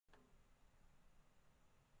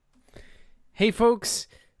Hey folks,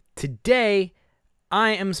 today I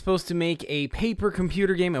am supposed to make a paper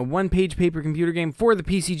computer game, a one-page paper computer game for the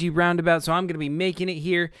PCG Roundabout, so I'm going to be making it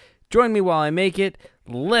here. Join me while I make it.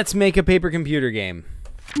 Let's make a paper computer game.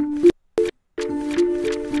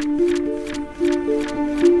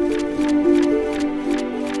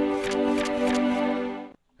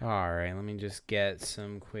 Alright, let me just get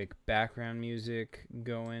some quick background music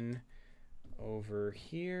going over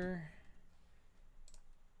here.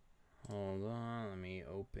 Hold on, let me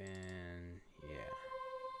open,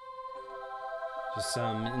 just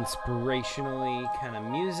some inspirationally kind of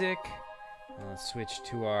music. Let's switch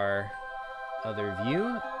to our other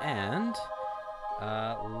view, and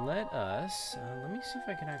let me see if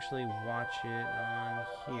I can actually watch it on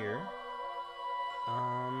here.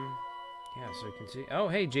 Yeah, so we can see, oh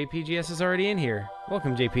hey, JPGS is already in here.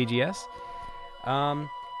 Welcome, JPGS.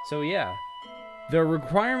 So yeah. The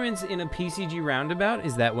requirements in a PCG Roundabout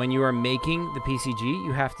is that when you are making the PCG,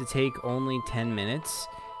 you have to take only 10 minutes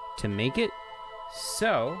to make it.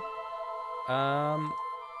 So,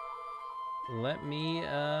 let me,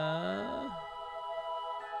 hold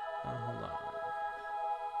on.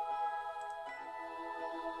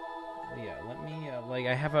 Yeah, let me,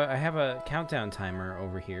 I have a countdown timer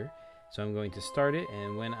over here. So I'm going to start it,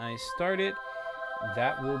 and when I start it,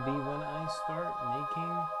 that will be when I start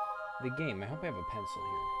making the game. I hope I have a pencil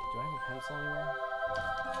here. Do I have a pencil anywhere?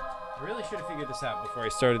 I really should have figured this out before I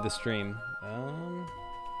started the stream. Oh,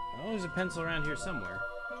 there's a pencil around here somewhere.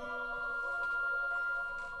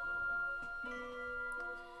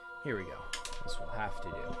 Here we go. This will have to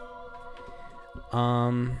do.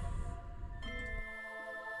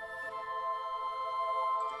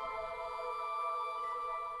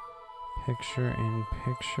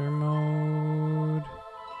 Picture-in-picture mode.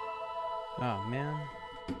 Oh, man.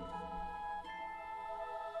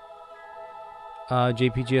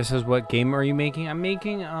 JPGS says, what game are you making? I'm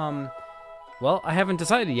making, well, I haven't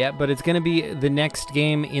decided yet, but it's going to be the next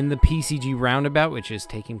game in the PCG Roundabout, which is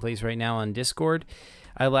taking place right now on Discord.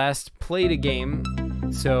 I last played a game,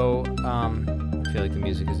 so, I feel like the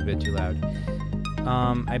music is a bit too loud.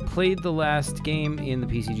 I played the last game in the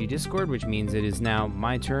PCG Discord, which means it is now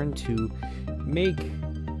my turn to make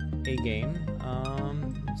a game.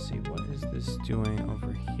 Let's see, what is this doing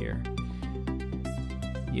over here?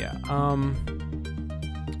 Yeah,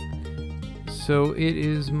 so it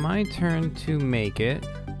is my turn to make it,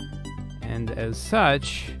 and as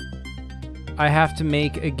such, I have to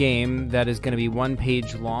make a game that is going to be 1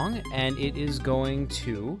 page long, and it is going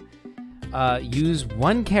to use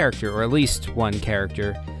one character, or at least one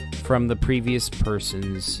character, from the previous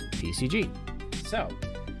person's PCG. So,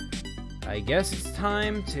 I guess it's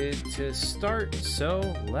time to start, so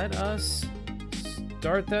let us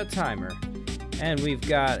start that timer. And we've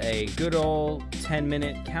got a good old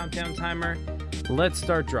 10-minute countdown timer. Let's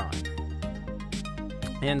start drawing.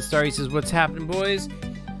 And Starry says, what's happening, boys?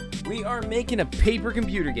 We are making a paper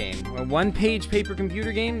computer game. A one-page paper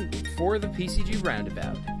computer game for the PCG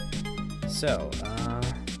Roundabout. So,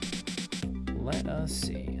 let us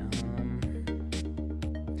see.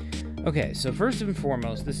 Okay, so first and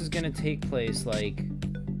foremost, this is going to take place like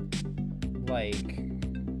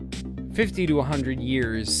 50 to 100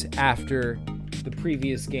 years after the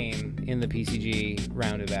previous game in the PCG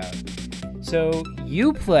Roundabout. So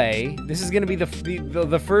you play, this is going to be the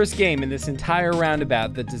first game in this entire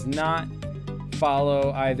Roundabout that does not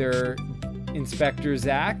follow either Inspector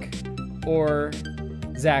Zack or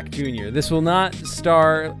Zack Jr. This will not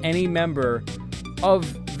star any member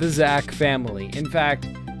of the Zack family. In fact,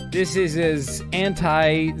 this is as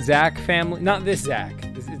anti-Zack family, not this Zack,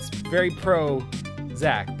 it's very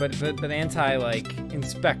pro-Zack, but anti, like,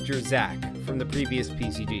 Inspector Zack from the previous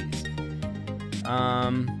PCGs.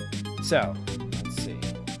 So, let's see.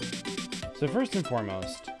 So first and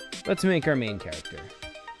foremost, let's make our main character.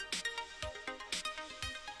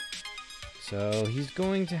 So he's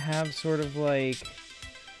going to have sort of like,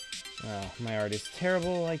 oh, my art is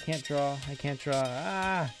terrible, I can't draw,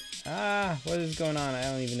 what is going on? I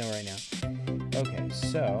don't even know right now. Okay,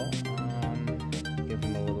 so, give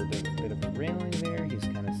him a little bit of a railing there, he's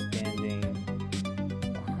kind of standing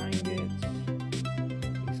behind it,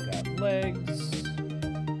 he's got legs,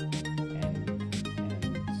 and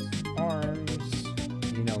arms,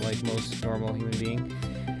 you know, like most normal human being.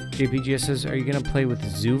 JPGS says, are you going to play with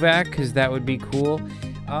Zuvak? Because that would be cool.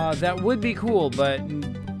 That would be cool, but...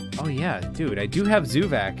 Oh yeah, dude, I do have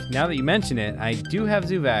Zuvak. Now that you mention it, I do have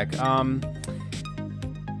Zuvak.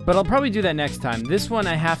 But I'll probably do that next time. This one,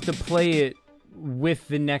 I have to play it with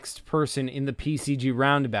the next person in the PCG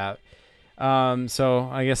Roundabout. So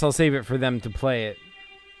I guess I'll save it for them to play it.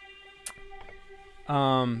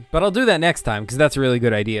 But I'll do that next time because that's a really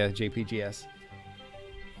good idea, JPGS.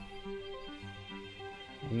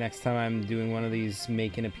 Next time I'm doing one of these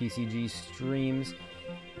making a PCG streams.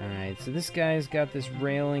 Alright, so this guy's got this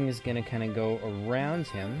railing, is going to kind of go around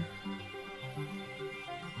him.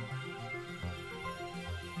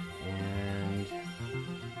 And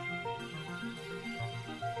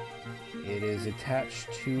it is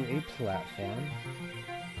attached to a platform.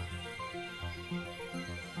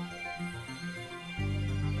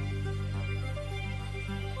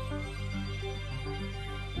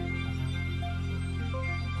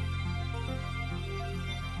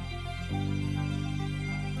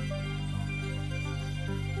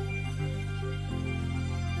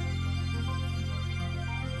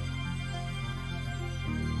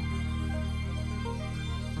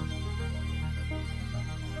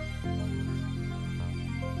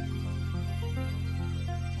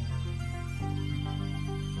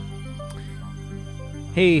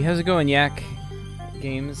 Hey, how's it going, Yak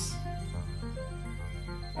Games?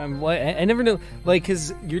 I never know, like,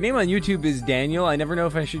 cause your name on YouTube is Daniel. I never know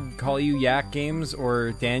if I should call you Yak Games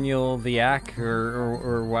or Daniel the Yak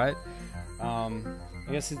or what. I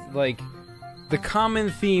guess it's like the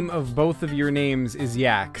common theme of both of your names is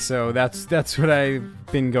Yak, so that's what I've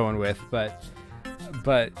been going with. But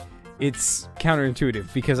it's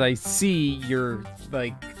counterintuitive because I see your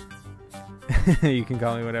like. You can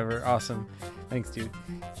call me whatever. Awesome. Thanks, dude.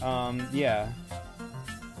 Yeah.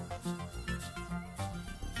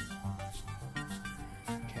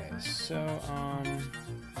 Okay, so,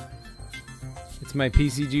 it's my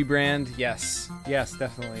PCG brand. Yes. Yes,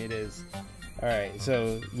 definitely it is. Alright,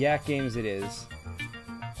 so, Yak Games it is.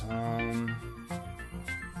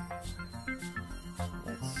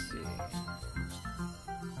 Let's see.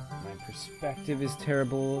 My perspective is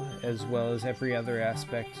terrible, as well as every other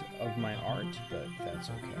aspect of my art, but that's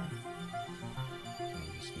okay.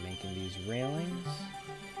 These railings,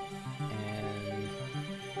 and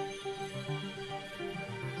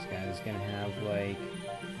this guy's gonna have like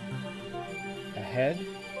a head,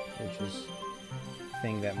 which is a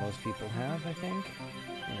thing that most people have, I think.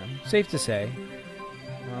 You know, safe to say.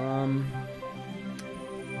 How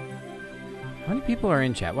many people are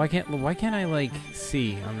in chat? Why can't I like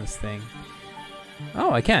see on this thing?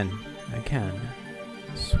 Oh, I can.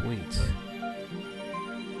 Sweet.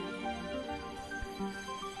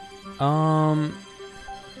 Let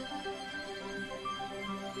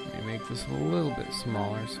me make this a little bit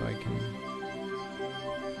smaller so I can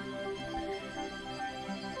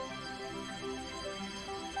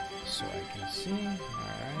see.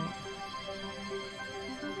 Alright.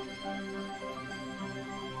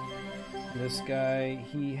 This guy,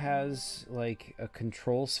 he has like a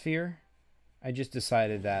control sphere. I just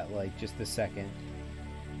decided that like just a second.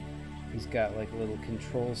 He's got like a little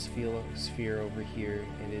control sphere over here,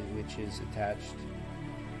 which is attached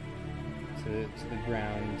to the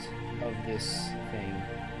ground of this thing,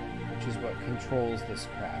 which is what controls this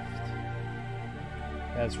craft.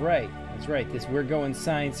 That's right. We're going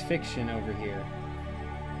science fiction over here.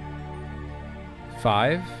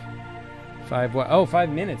 5 what? Oh, 5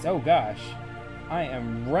 minutes. Oh gosh, I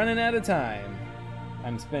am running out of time.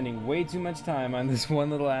 I'm spending way too much time on this one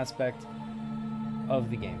little aspect of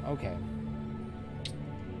the game. Okay.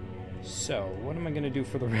 So, what am I going to do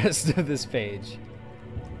for the rest of this page?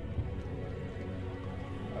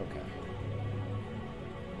 Okay.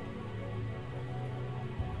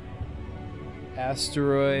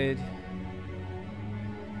 Asteroid.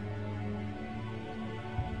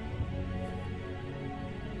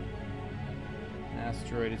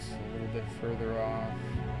 Asteroid is a little bit further off.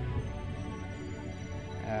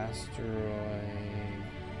 Asteroid.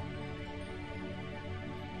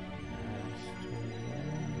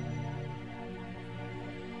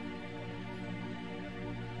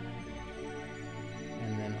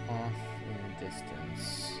 And then off in the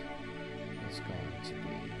distance is going to be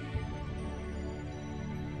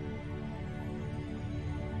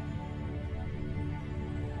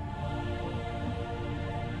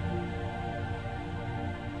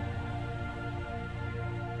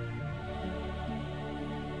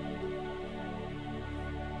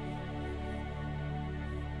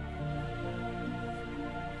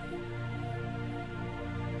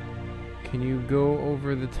Can you go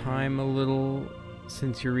over the time a little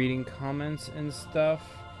since you're reading comments and stuff?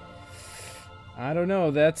 I don't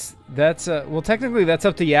know. That's well, technically that's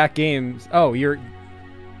up to Yak Games. Oh,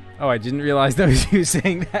 I didn't realize that was you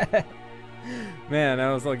saying that. Man,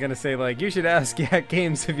 I was gonna say like you should ask Yak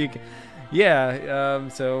Games if you can. Yeah.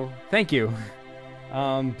 So thank you.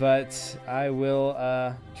 But I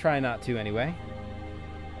will try not to anyway.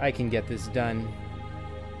 I can get this done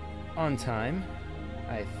on time.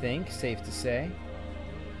 I think, safe to say.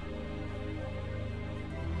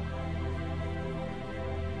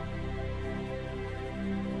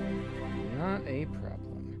 Not a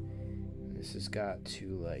problem. This has got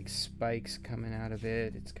two, like, spikes coming out of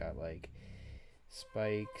it. It's got, like,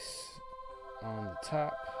 spikes on the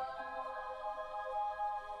top.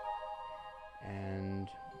 And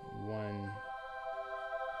one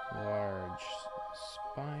large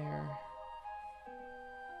spire.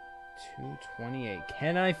 228.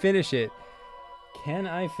 Can I finish it? Can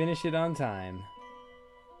I finish it on time?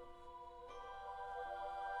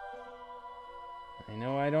 I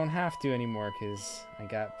know I don't have to anymore because I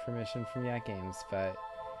got permission from Yak Games, but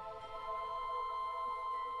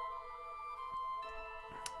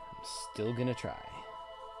I'm still gonna try.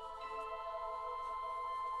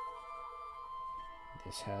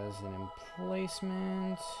 This has an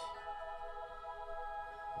emplacement.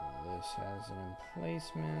 This has an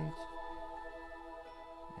emplacement.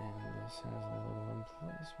 And this has a little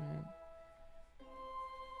emplacement.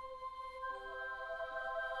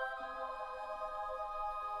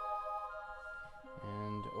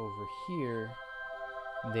 And over here,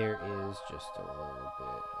 there is just a little bit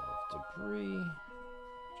of debris.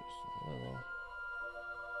 Just a little.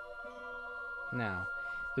 Now,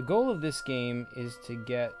 the goal of this game is to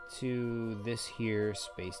get to this here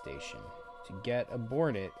space station. To get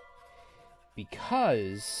aboard it,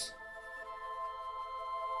 because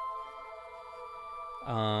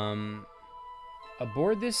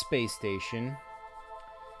aboard this space station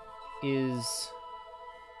is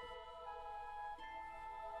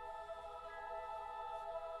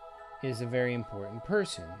a very important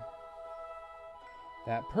person.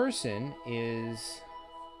 That person is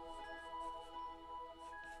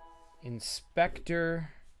Inspector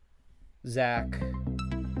Zach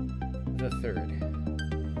the Third.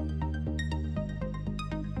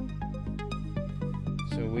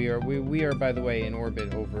 So we are by the way in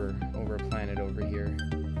orbit over a planet over here.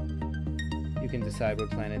 You can decide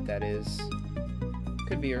what planet that is.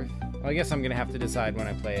 Could be Earth. Well, I guess I'm gonna have to decide when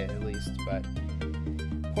I play it at least, but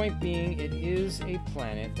point being, it is a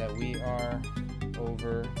planet that we are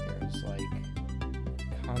over. There's like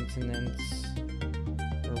continents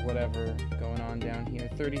or whatever going on down here.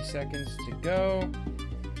 30 seconds to go.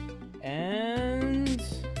 And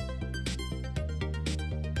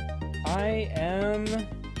I am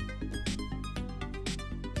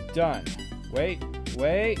done. Wait,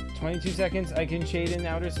 22 seconds. I can shade in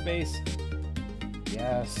outer space.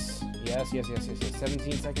 Yes.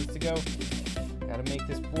 17 seconds to go. Gotta make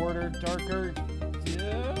this border darker.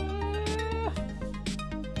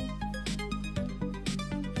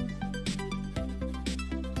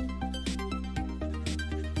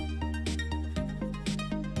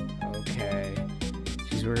 Okay.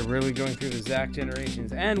 Jeez, we're really going through the Zach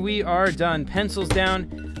generations. And we are done. Pencils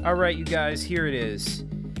down. Alright, you guys, here it is.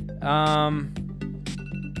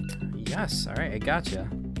 Yes, alright, I gotcha.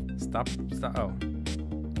 Stop. Oh.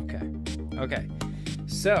 Okay.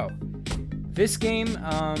 So, this game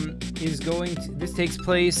this takes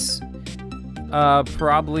place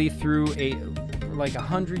probably through like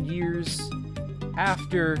 100 years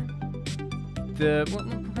after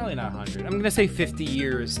probably not 100. I'm gonna say 50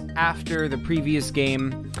 years after the previous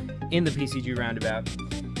game in the PCG Roundabout.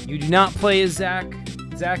 You do not play as Zach.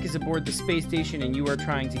 Zach is aboard the space station, and you are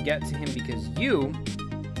trying to get to him because you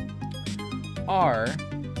are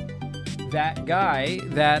that guy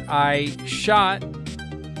that I shot in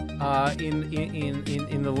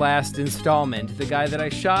the last installment. The guy that I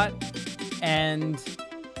shot and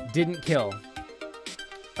didn't kill.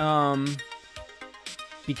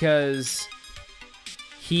 Because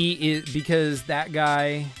that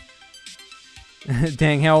guy.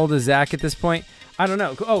 Dang, how old is Zach at this point? I don't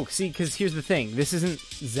know. Oh, see, because here's the thing. This isn't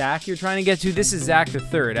Zach you're trying to get to. This is Zach the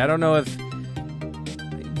Third. I don't know if...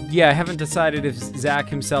 Yeah, I haven't decided if Zach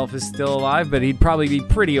himself is still alive, but he'd probably be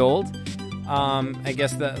pretty old. I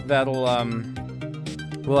guess that'll...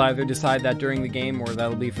 We'll either decide that during the game, or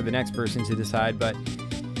that'll be for the next person to decide, but...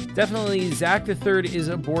 Definitely, Zach the Third is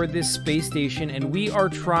aboard this space station, and we are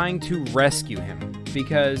trying to rescue him.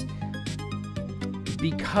 Because...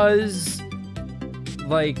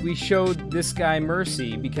 like, we showed this guy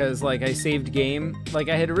mercy because, like, I saved game. Like,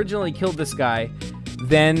 I had originally killed this guy.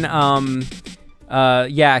 Then,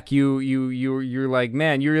 Yak, you're like,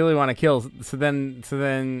 man, you really want to kill. So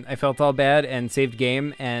then I felt all bad and saved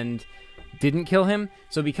game and didn't kill him.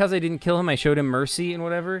 So because I didn't kill him, I showed him mercy and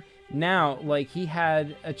whatever. Now, like, he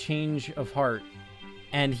had a change of heart.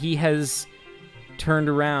 And he has turned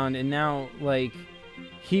around. And now, like,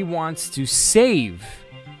 he wants to save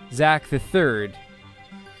Zach the Third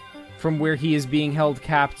from where he is being held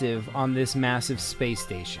captive on this massive space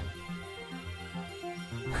station.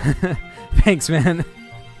 Thanks, man.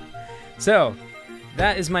 So,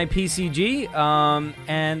 that is my PCG,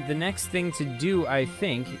 and the next thing to do, I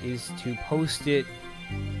think, is to post it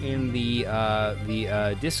in the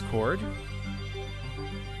Discord.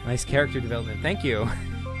 Nice character development. Thank you.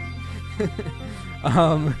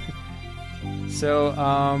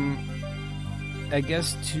 I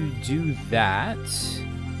guess to do that,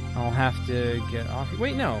 I'll have to get off.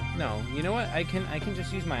 Wait, no. You know what? I can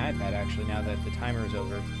just use my iPad actually now that the timer is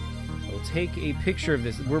over. I'll take a picture of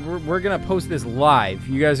this. We're gonna post this live.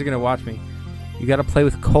 You guys are gonna watch me. You gotta play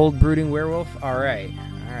with cold brooding werewolf. All right.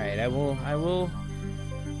 I will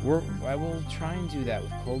try and do that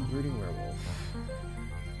with cold brooding werewolf.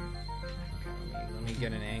 Let me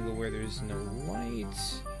get an angle where there's no light.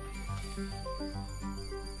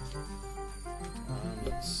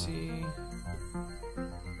 Let's see.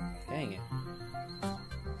 Dang it. Oh,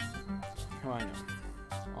 I know.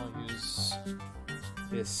 I'll use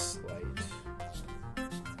this light.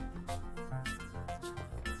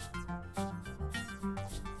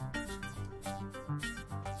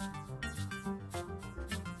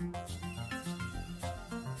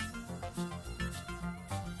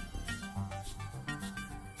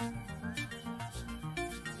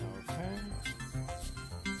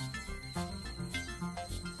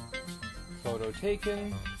 Photo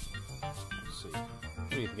taken. Let's see. What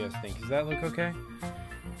do you guys think? Does that look okay?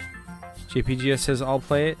 JPGS says I'll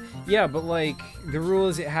play it. Yeah, but like the rule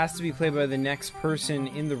is it has to be played by the next person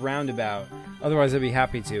in the roundabout. Otherwise, I'd be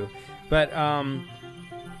happy to. But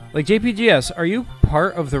like JPGS, are you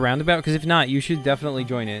part of the roundabout? Because if not, you should definitely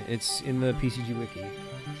join it. It's in the PCG wiki.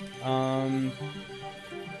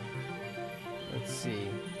 Let's see.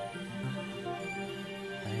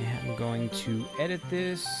 I am going to edit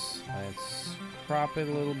this. Let's crop it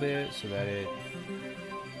a little bit so that it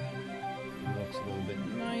looks a little bit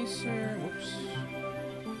nicer. Whoops. There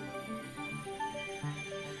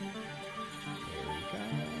we go.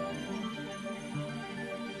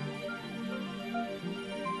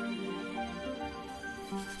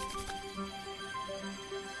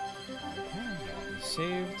 Okay, that is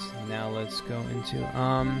saved. Now let's go into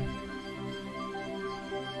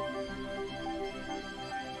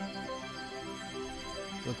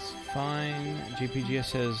looks fine. JPGS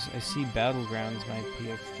says, I see Battlegrounds, my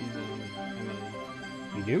PXG name. I mean,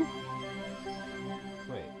 you do?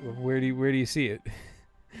 Wait, where do you see it?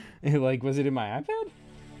 Like, was it in my iPad? I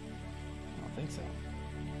don't think so.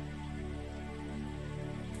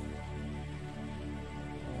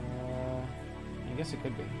 I guess it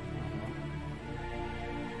could be.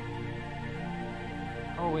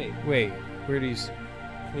 Oh, wait. Where do you...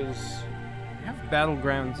 Because I have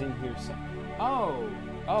Battlegrounds in here somewhere.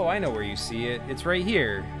 Oh, I know where you see it. It's right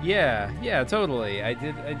here. Yeah, totally. I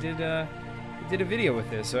did a video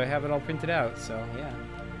with this, so I have it all printed out. So yeah,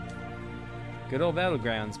 good old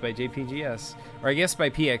Battlegrounds by JPGS, or I guess by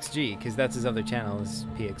PXG, because that's his other channel is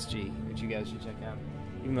PXG, which you guys should check out.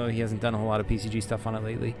 Even though he hasn't done a whole lot of PCG stuff on it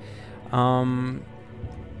lately. On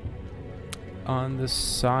the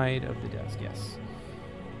side of the desk, yes.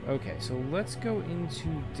 Okay, so let's go into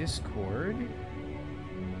Discord.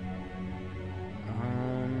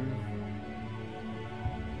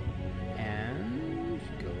 And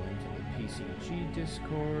go into the PCG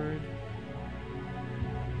Discord.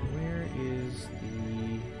 Where is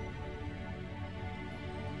the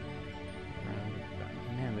roundabout?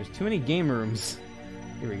 Man, there's too many game rooms.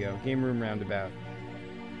 Here we go, game room roundabout.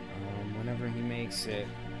 Whenever he makes it.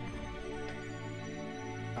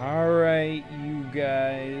 Alright, you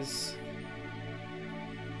guys.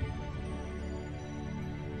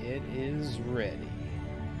 It is ready.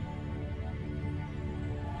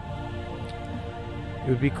 It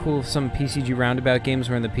would be cool if some PCG Roundabout games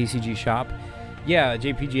were in the PCG shop. Yeah,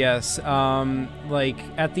 JPGS. Like,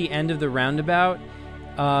 at the end of the Roundabout,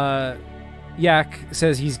 Yak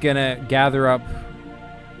says he's gonna gather up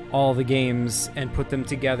all the games and put them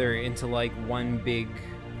together into, like, one big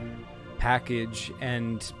package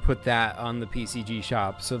and put that on the PCG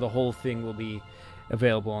shop. So the whole thing will be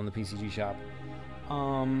available on the PCG shop.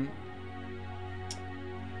 Yeah,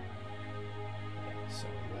 so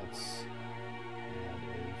let's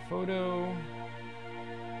add a photo.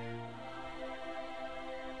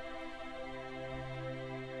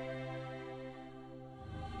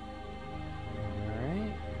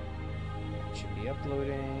 Alright. It should be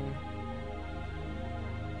uploading.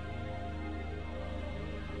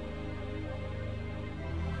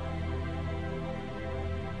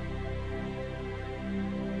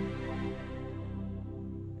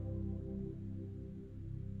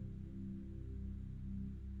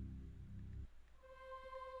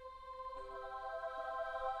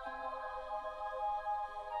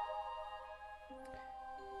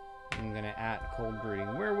 I'm gonna @cold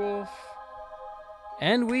brooding werewolf,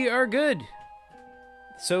 and we are good.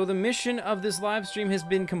 So the mission of this live stream has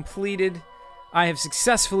been completed. I have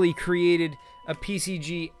successfully created a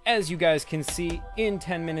PCG, as you guys can see, in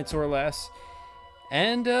 10 minutes or less,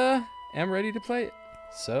 and am ready to play it.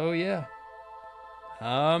 So yeah,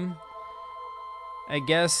 I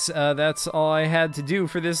guess that's all I had to do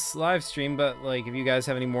for this live stream. But like, if you guys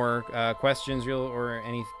have any more questions, or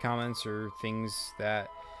any comments or things that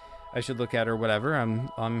I should look at or whatever,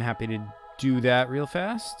 I'm happy to do that real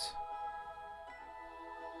fast.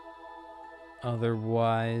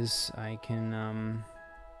 Otherwise, I can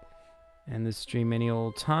end the stream any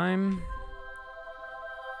old time.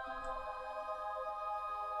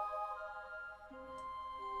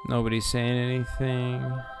 Nobody's saying anything.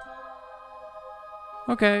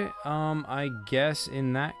 Okay, I guess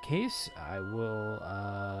in that case, I will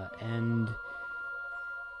end.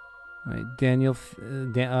 Wait, Daniel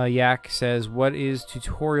Yak says, "What is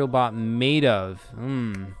TutorialBot made of?"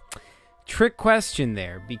 Trick question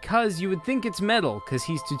there, because you would think it's metal, because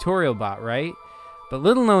he's TutorialBot, right? But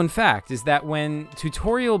little known fact is that when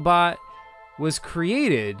TutorialBot was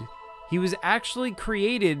created, he was actually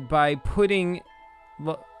created by putting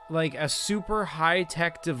like a super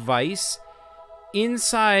high-tech device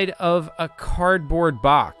inside of a cardboard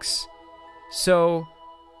box. So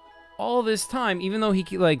all this time, even though he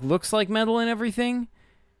like looks like metal and everything,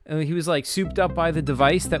 he was like souped up by the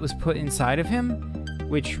device that was put inside of him,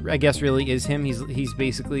 which I guess really is him. He's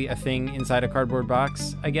basically a thing inside a cardboard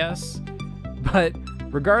box, I guess. But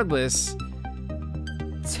regardless,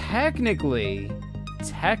 technically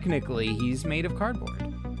he's made of cardboard.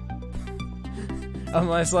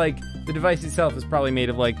 Unless like the device itself is probably made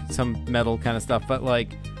of like some metal kind of stuff, but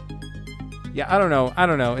like, yeah, I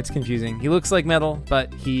don't know. It's confusing. He looks like metal,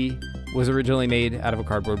 but he was originally made out of a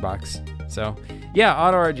cardboard box. So yeah,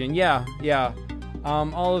 odd origin. Yeah.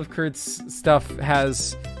 All of Kurt's stuff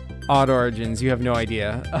has odd origins. You have no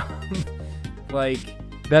idea. Like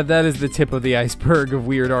that is the tip of the iceberg of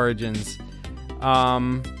weird origins.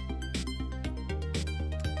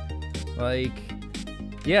 Like,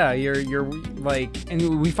 yeah, you're like,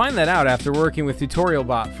 and we find that out after working with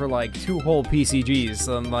TutorialBot for like 2 whole PCGs.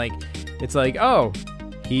 So I'm like, it's like, oh,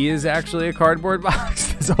 he is actually a cardboard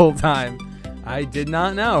box this whole time. I did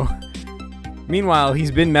not know. Meanwhile,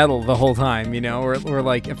 he's been metal the whole time, you know, or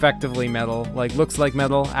like effectively metal, like looks like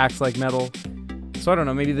metal, acts like metal. So I don't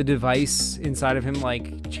know, maybe the device inside of him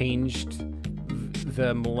like changed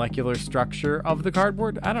the molecular structure of the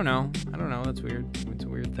cardboard. I don't know. That's weird. It's a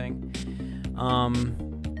weird thing.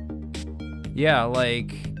 Yeah,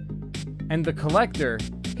 like, and the collector,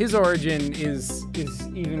 his origin is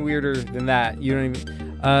even weirder than that. You don't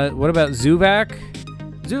even. What about Zuvak?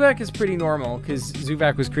 Zuvak is pretty normal because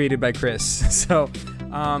Zuvak was created by Chris. So,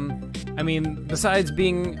 I mean, besides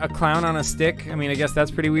being a clown on a stick, I mean, I guess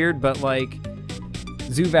that's pretty weird. But like,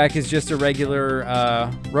 Zuvak is just a regular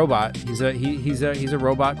robot. He's a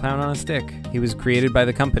robot clown on a stick. He was created by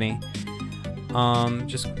the company.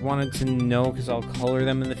 Just wanted to know because I'll color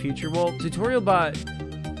them in the future. Well,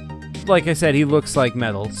 TutorialBot, like I said, he looks like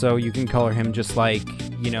metal, so you can color him just like,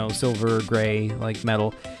 you know, silver, gray, like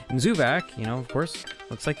metal. And Zuvak, you know, of course,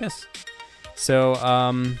 looks like this. So,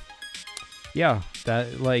 yeah,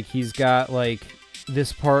 that, like, he's got, like,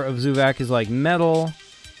 this part of Zuvak is, like, metal.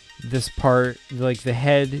 This part, like, the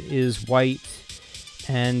head is white,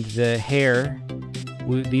 and the hair,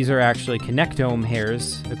 these are actually connectome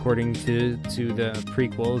hairs, according to the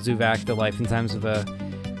prequel, Zuvak, The Life and Times of a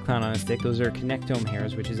Clown on a Stick. Those are connectome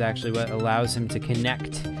hairs, which is actually what allows him to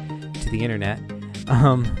connect to the internet.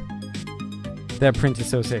 That print is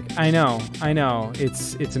so sick. I know.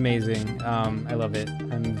 It's amazing. I love it.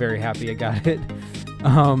 I'm very happy I got it.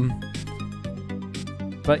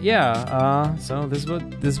 But yeah, so this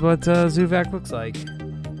is what Zuvak looks like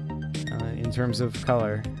in terms of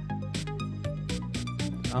color.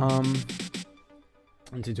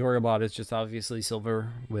 And TutorialBot is just obviously silver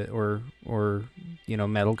with or you know,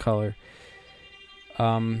 metal color.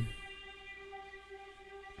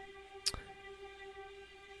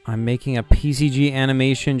 I'm making a PCG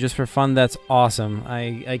animation just for fun. That's awesome.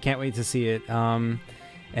 I can't wait to see it. And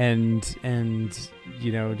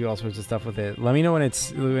you know, do all sorts of stuff with it. Let me know when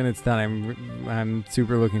it's done. I'm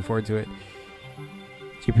super looking forward to it.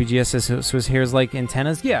 GPGS says so his hair's like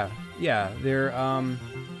antennas. Yeah, they're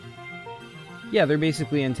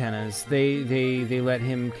basically antennas. They let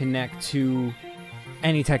him connect to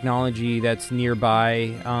any technology that's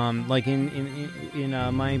nearby. Like in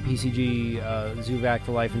my PCG, Zuvak,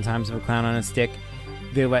 The Life and Times of a Clown on a Stick,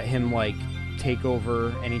 they let him like take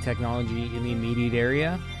over any technology in the immediate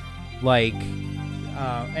area. Like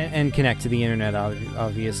and connect to the internet,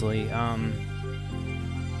 obviously.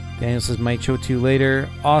 Daniel says, might show to you later.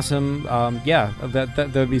 Awesome. Yeah,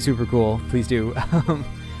 that would be super cool. Please do.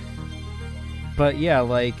 But yeah,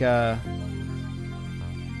 like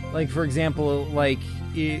for example, like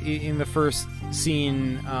in the first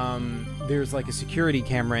scene, there's like a security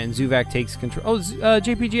camera and Zuvak takes control. Oh,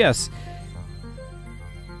 JPGS.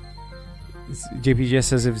 JPGS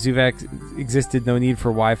says if Zuvak existed, no need for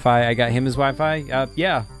Wi-Fi. I got him as Wi-Fi.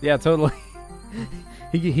 Yeah, totally.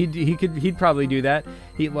 He'd probably do that.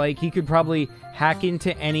 He could probably hack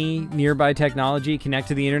into any nearby technology, connect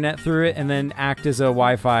to the internet through it, and then act as a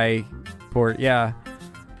Wi-Fi port. Yeah,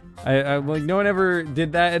 I like no one ever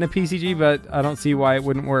did that in a PCG, but I don't see why it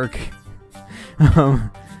wouldn't work.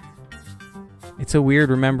 It's so weird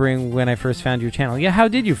remembering when I first found your channel. Yeah, how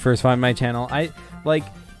did you first find my channel?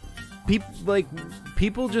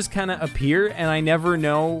 People just kind of appear, and I never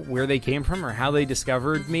know where they came from or how they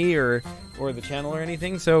discovered me or the channel or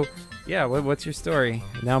anything. So, yeah, what's your story?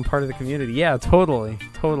 Now I'm part of the community. Yeah, totally.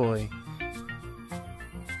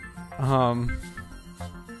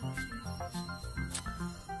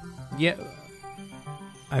 Yeah,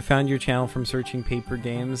 I found your channel from searching paper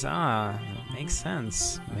games. Ah, makes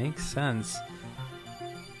sense.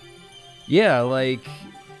 Yeah, like,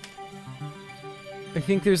 I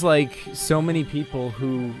think there's like so many people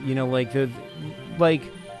who, you know,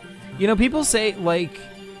 people say like,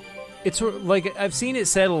 it's sort of like, I've seen it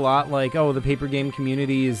said a lot, like, oh, the paper game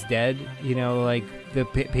community is dead, you know, like the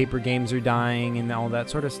paper games are dying and all that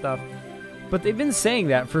sort of stuff. But they've been saying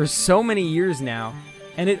that for so many years now,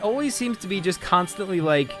 and it always seems to be just constantly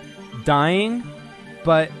like dying,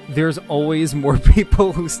 but there's always more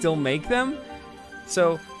people who still make them.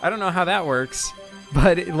 So I don't know how that works.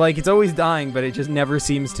 But it's always dying, but it just never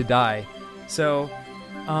seems to die. So,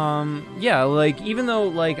 yeah, like even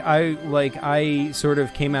though I sort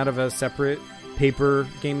of came out of a separate paper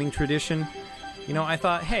gaming tradition, you know, I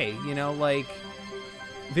thought, hey, you know, like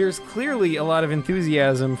there's clearly a lot of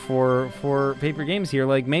enthusiasm for paper games here.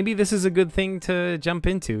 Like maybe this is a good thing to jump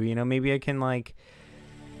into. You know, maybe I can like,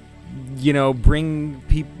 you know, bring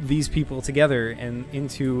these people together and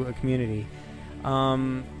into a community.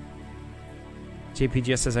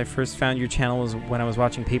 JPGS says, I first found your channel was when I was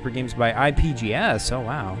watching Paper Games by IPGS. Oh,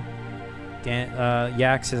 wow.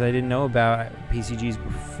 Yak says, I didn't know about PCGs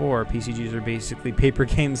before. PCGs are basically paper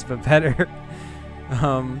games, but better.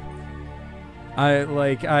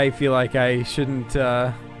 I feel like I shouldn't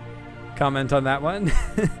comment on that one.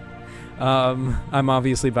 I'm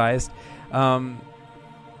obviously biased.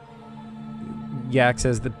 Yak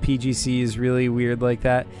says, the PGC is really weird like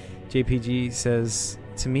that. JPG says,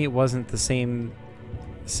 to me it wasn't the same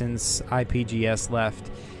since IPGS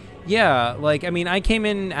left. Yeah, like, I mean, I came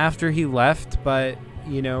in after he left, but,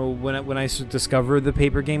 you know, when I discovered the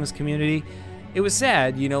paper games community, it was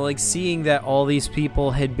sad, you know, like, seeing that all these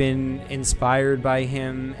people had been inspired by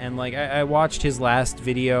him, and, like, I watched his last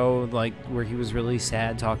video, like, where he was really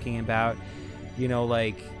sad talking about, you know,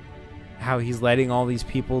 like, how he's letting all these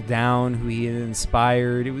people down who he had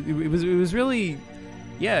inspired. It was really...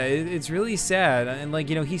 Yeah, it's really sad. And, like,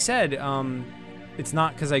 you know, he said, it's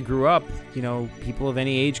not because I grew up, you know, people of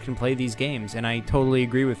any age can play these games, and I totally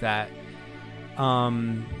agree with that.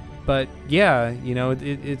 But, yeah, you know,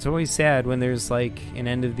 it's always sad when there's, like, an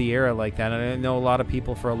end of the era like that. And I know a lot of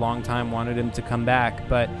people for a long time wanted him to come back,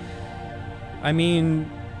 but, I mean,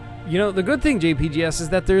 you know, the good thing, JPGS, is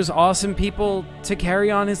that there's awesome people to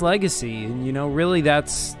carry on his legacy, and, you know, really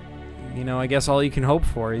that's, you know, I guess all you can hope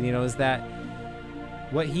for, you know, is that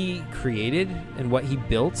what he created and what he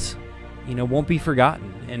built, you know, won't be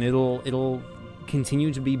forgotten, and it'll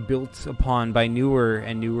continue to be built upon by newer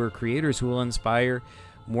and newer creators who will inspire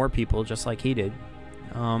more people just like he did.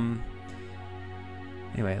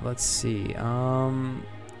 Anyway, let's see.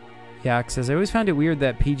 Yak says, I always found it weird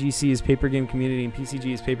that PGC is paper game community and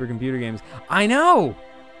PCG is paper computer games. I know!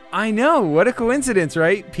 What a coincidence,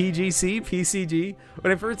 right? PGC, PCG.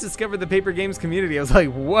 When I first discovered the paper games community, I was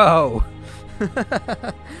like, whoa!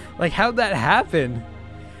 Like, how'd that happen?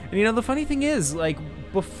 And, you know, the funny thing is, like,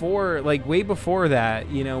 way before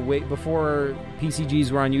that, you know, way before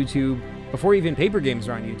PCGs were on YouTube, before even paper games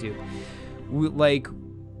were on YouTube,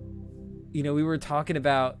 you know, we were talking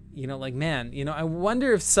about, you know, like, man, you know, I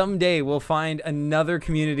wonder if someday we'll find another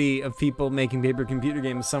community of people making paper computer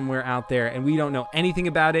games somewhere out there, and we don't know anything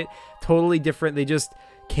about it. Totally different. They just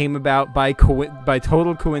came about by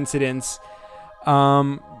total coincidence.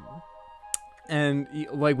 And,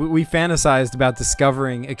 like, we fantasized about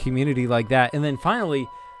discovering a community like that. And then finally,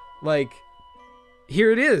 like, here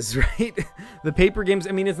it is, right? The paper games,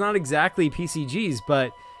 I mean, it's not exactly PCGs,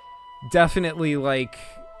 but, definitely like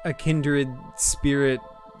a kindred spirit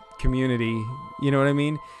community. You know what I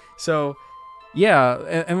mean? So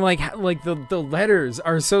yeah, and like the letters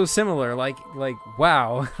are so similar. Like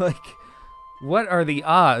wow, like what are the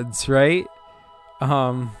odds, right?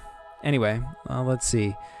 Anyway, let's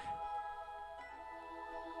see.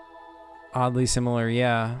 Oddly similar,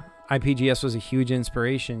 yeah. IPGS was a huge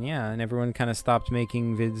inspiration, yeah, and everyone kind of stopped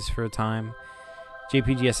making vids for a time.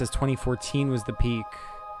 JPGS says 2014 was the peak.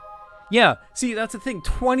 Yeah, see, that's the thing.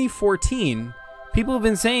 2014. People have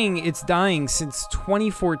been saying it's dying since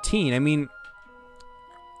 2014. I mean,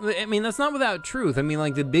 that's not without truth. I mean,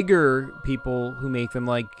 like, the bigger people who make them,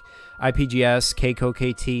 like IPGS,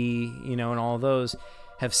 KCOKT, you know, and all of those,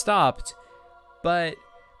 have stopped. But,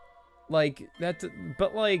 like,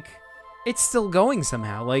 it's still going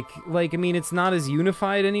somehow. Like, I mean, it's not as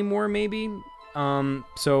unified anymore, maybe.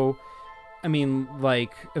 So, I mean,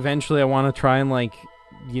 like, eventually I want to try and, like,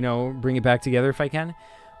 you know, bring it back together if I can.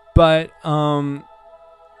 But,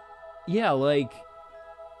 yeah, like,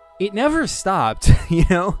 it never stopped, you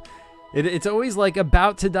know? It's always, like,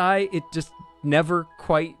 about to die. It just never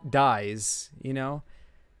quite dies, you know?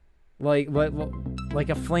 Like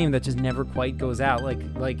a flame that just never quite goes out.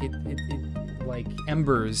 Like it like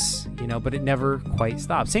embers, you know, but it never quite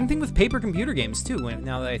stops. Same thing with paper computer games, too,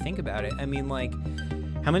 now that I think about it. I mean, like,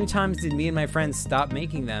 how many times did me and my friends stop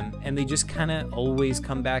making them, and they just kind of always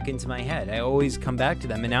come back into my head? I always come back to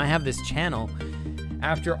them, and now I have this channel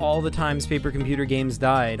after all the times paper computer games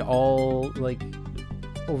died, all, like,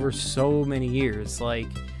 over so many years. Like,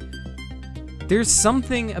 there's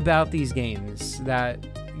something about these games that,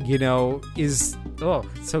 you know, is, oh,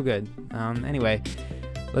 it's so good. Anyway,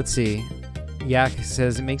 let's see. Yak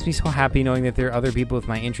says, it makes me so happy knowing that there are other people with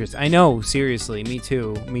my interests. I know, seriously, me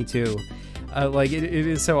too. Like, it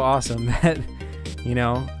is so awesome that, you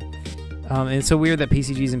know, and it's so weird that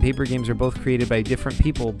PCGs and paper games are both created by different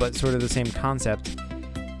people, but sort of the same concept.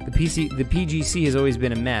 The PGC has always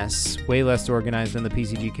been a mess, way less organized than the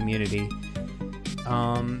PCG community.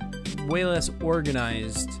 Way less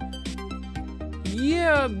organized.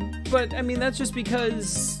 Yeah, but, I mean, that's just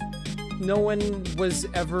because no one was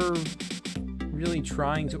ever really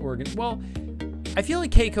trying to organize. Well, I feel like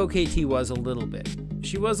KCOKT was a little bit.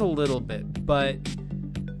 She was a little bit, but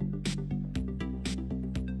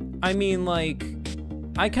I mean, like,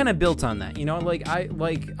 I kind of built on that, you know? Like,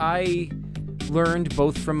 I learned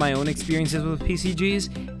both from my own experiences with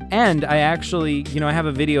PCGs, and I actually, you know, I have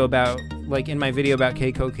a video about, like, in my video about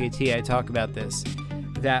KCOKT, I talk about this,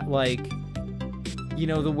 that, like, you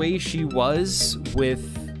know, the way she was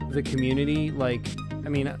with the community, like, I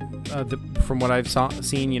mean, from what I've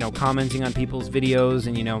seen, you know, commenting on people's videos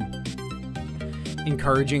and, you know,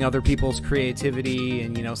 encouraging other people's creativity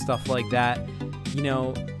and, you know, stuff like that, you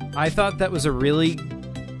know, I thought that was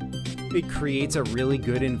it creates a really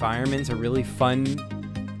good environment, a really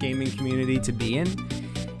fun gaming community to be in.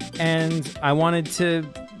 And I wanted to,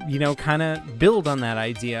 you know, kind of build on that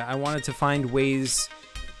idea. I wanted to find ways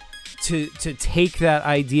to take that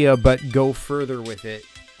idea but go further with it.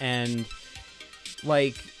 And,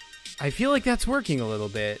 like, I feel like that's working a little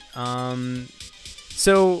bit.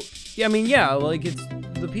 So, yeah, I mean, yeah, like, it's,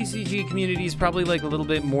 the PCG community is probably, like, a little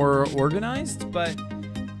bit more organized, but,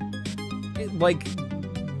 like,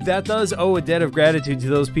 that does owe a debt of gratitude to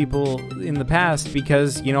those people in the past,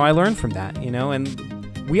 because, you know, I learned from that, you know,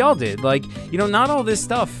 and we all did. Like, you know, not all this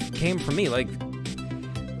stuff came from me. Like,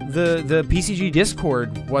 the PCG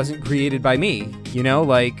Discord wasn't created by me, you know,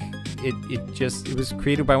 like, it was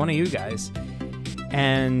created by one of you guys.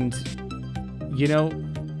 And, you know,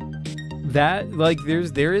 that, like,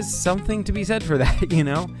 there is something to be said for that, you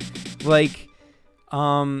know? Like,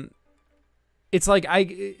 it's like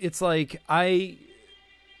I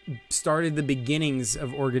started the beginnings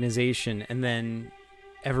of organization, and then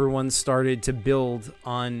everyone started to build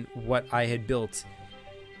on what I had built,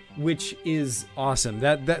 which is awesome.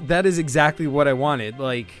 That is exactly what I wanted.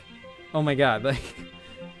 Like, oh my god, like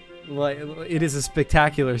it is a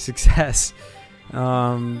spectacular success.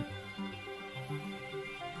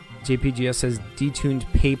 JPGS says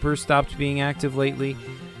detuned paper stopped being active lately.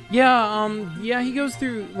 Yeah, yeah, he goes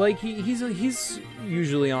through, like, he's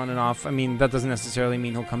usually on and off. I mean, that doesn't necessarily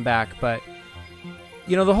mean he'll come back, but,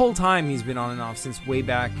 you know, the whole time he's been on and off since way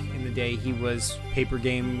back in the day. He was Paper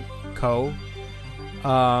Game Co.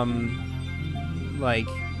 Like,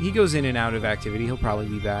 he goes in and out of activity. He'll probably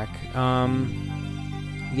be back.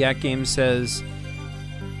 Yak Game says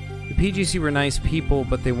the PGC were nice people,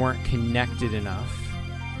 but they weren't connected enough.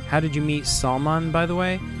 How did you meet Salman, by the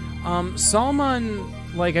way? Salman,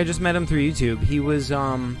 like, I just met him through YouTube. He was,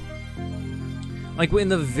 like, in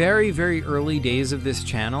the very, very early days of this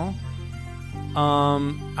channel,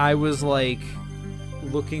 I was like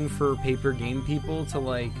looking for paper game people to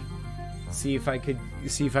like see if I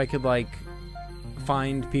could like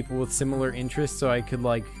find people with similar interests so I could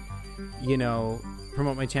like, you know,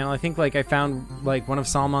 promote my channel. I think like I found like one of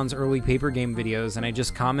Salman's early paper game videos and I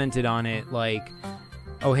just commented on it like,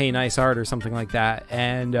 oh hey, nice art or something like that,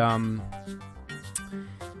 and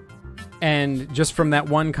just from that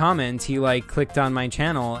one comment he like clicked on my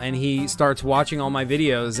channel and he starts watching all my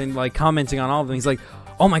videos and like commenting on all of them. He's like,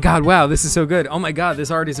 oh my god, wow, this is so good, oh my god,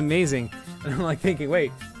 this art is amazing. And I'm like thinking,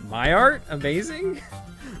 wait, my art amazing?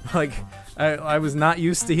 Like I was not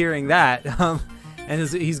used to hearing that. And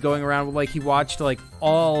he's going around like he watched like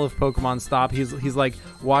all of Pokemon Stop. He's like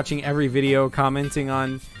watching every video, commenting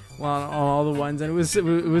on all the ones, and it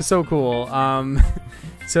was so cool.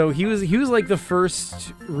 So he was like the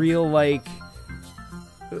first real like,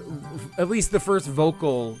 at least the first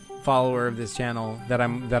vocal follower of this channel that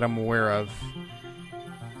I'm aware of.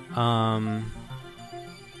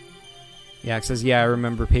 Yeah, it says, yeah, I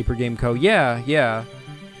remember Paper Game Co. Yeah.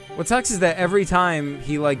 What sucks is that every time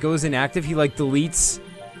he like goes inactive, he like deletes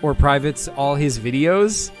or privates all his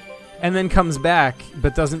videos, and then comes back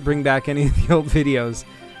but doesn't bring back any of the old videos.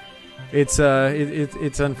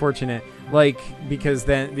 It's unfortunate, like because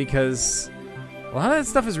a lot of that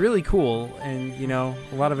stuff is really cool, and you know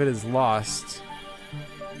a lot of it is lost.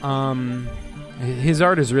 His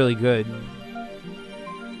art is really good.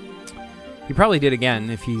 He probably did again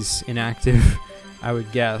if he's inactive, I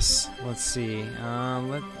would guess. Let's see. I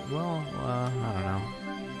don't know.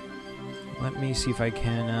 Let me see if I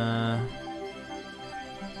can.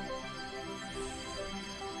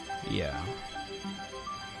 Yeah.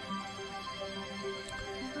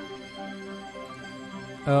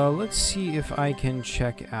 Let's see if I can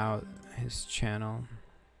check out his channel.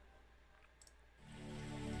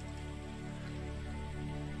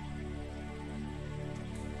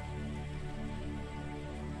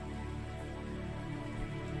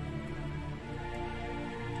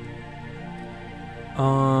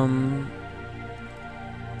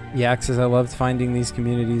 Yeah, says I loved finding these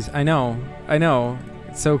communities. I know.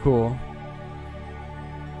 It's so cool.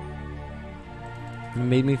 It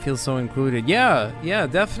made me feel so included. Yeah,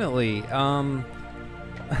 definitely.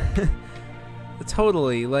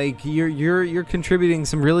 Totally. Like you're contributing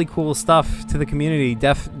some really cool stuff to the community.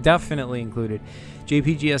 Definitely included.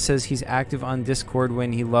 JPGS says he's active on Discord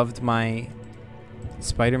when he loved my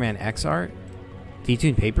Spider-Man X art.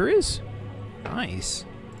 D-Tune Paper is? Nice.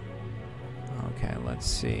 Okay, let's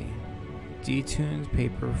see. D-Tunes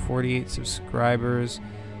Paper, 48 subscribers.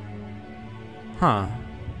 Huh.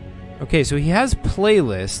 Okay, so he has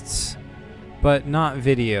playlists, but not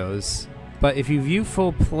videos. But if you view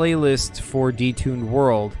full playlist for Detuned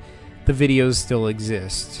World, the videos still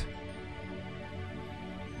exist.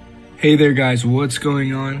 Hey there guys, what's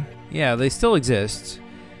going on? Yeah, they still exist.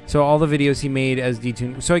 So all the videos he made as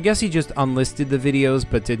Detuned... So I guess he just unlisted the videos,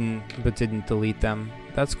 but didn't delete them.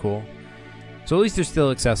 That's cool. So at least they're still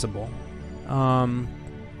accessible.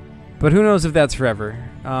 But who knows if that's forever.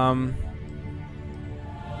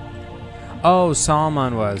 Oh,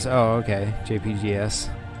 Salman was. Oh, okay. JPGS.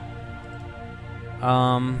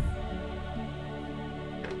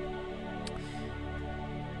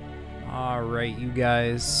 Alright, you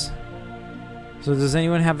guys. So does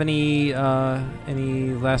anyone have any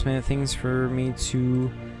last minute things for me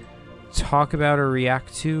to talk about or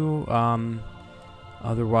react to?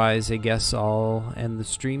 Otherwise, I guess I'll end the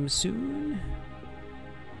stream soon.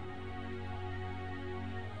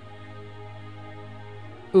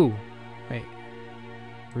 Ooh, wait.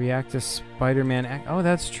 React to Spider-Man X. Oh,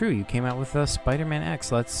 that's true. You came out with a Spider-Man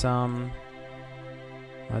X. Let's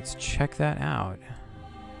check that out.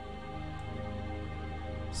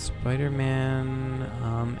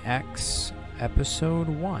 Spider-Man X Episode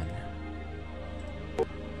 1.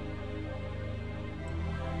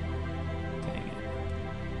 Dang it.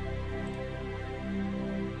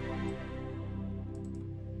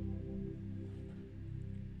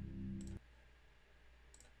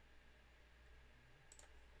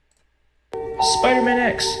 Spider-Man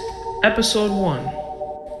X Episode 1.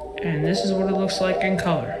 And this is what it looks like in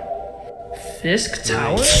color. Fisk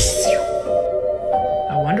Tower?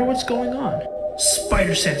 I wonder what's going on.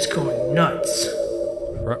 Spider Sense going nuts.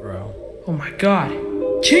 Ruh-roh. Oh my god.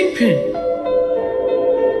 Kingpin!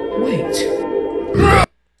 Wait.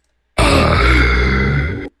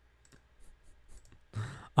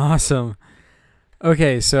 Awesome.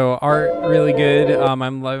 Okay, so art really good.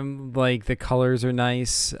 I'm like the colors are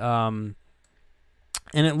nice. And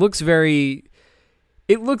it looks very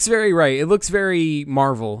right. It looks very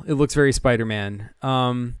Marvel. It looks very Spider-Man.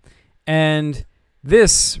 And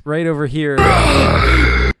This right over here,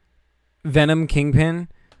 Venom Kingpin.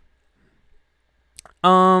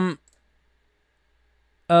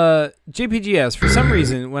 JPGS, for some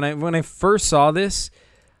reason, when I first saw this,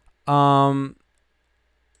 yeah,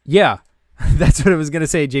 that's what I was gonna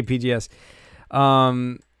say. JPGS,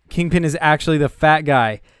 Kingpin is actually the fat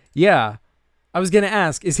guy. Yeah, I was gonna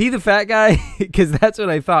ask, is he the fat guy? Because that's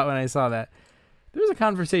what I thought when I saw that. There was a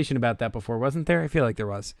conversation about that before, wasn't there? I feel like there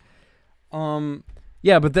was.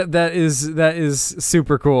 Yeah, but that is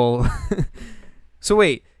super cool. So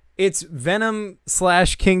wait, it's Venom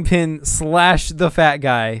 / Kingpin / the fat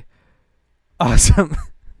guy. Awesome.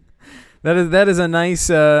 that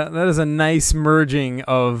is a nice merging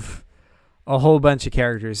of a whole bunch of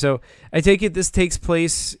characters. So I take it this takes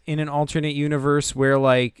place in an alternate universe where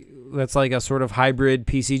like that's like a sort of hybrid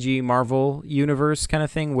PCG Marvel universe kind of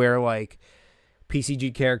thing where like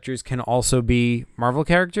PCG characters can also be Marvel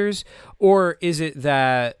characters, or is it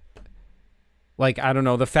that like I don't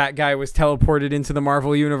know, the fat guy was teleported into the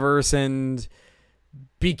Marvel universe and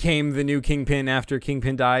became the new Kingpin after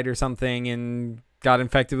Kingpin died or something and got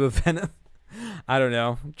infected with Venom? I don't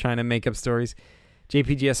know. I'm trying to make up stories.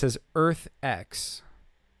 JPGS says Earth X.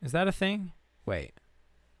 Is that a thing? Wait.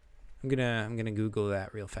 I'm gonna Google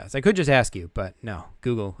that real fast. I could just ask you, but no.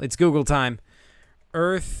 Google. It's Google time.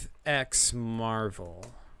 Earth X Marvel.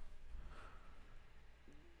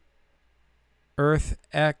 Earth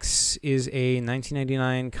X is a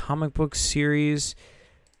 1999 comic book series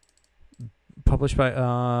published by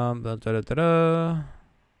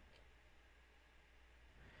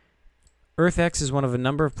Earth X is one of a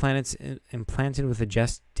number of planets implanted with a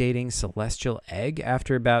gestating celestial egg.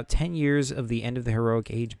 After about 10 years of the end of the heroic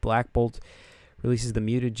age, Black Bolt releases the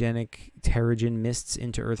mutagenic Terrigen mists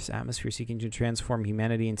into Earth's atmosphere, seeking to transform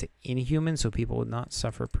humanity into inhuman so people would not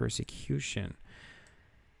suffer persecution.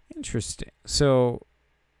 Interesting. So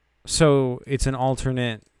it's an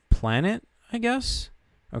alternate planet, I guess?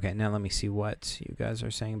 Okay, now let me see what you guys are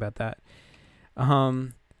saying about that.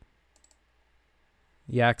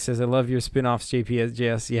 Yak says, I love your spin-offs,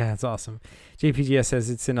 JPGS. Yeah, it's awesome. JPGS says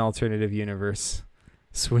it's an alternative universe.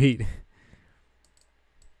 Sweet.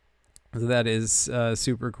 So that is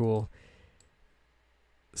super cool.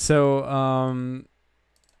 So,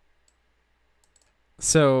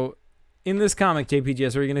 in this comic,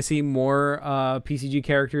 JPGS, are we going to see more PCG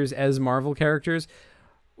characters as Marvel characters?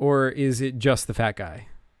 Or is it just the fat guy?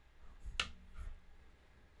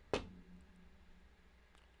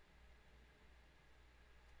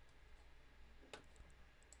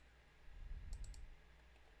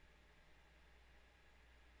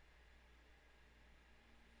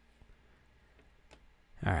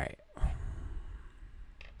 All right.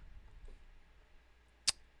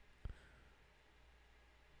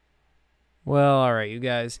 Well, all right, you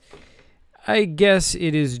guys. I guess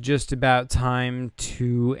it is just about time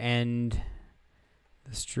to end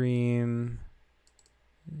the stream.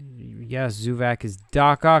 Yes, Zuvak is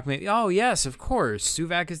Doc Ock. Maybe. Oh, yes, of course.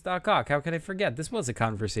 Zuvak is Doc Ock. How could I forget? This was a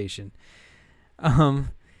conversation.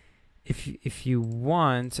 If you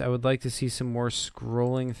want, I would like to see some more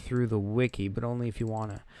scrolling through the wiki, but only if you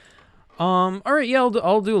want to. All right, yeah,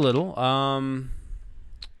 I'll do a little.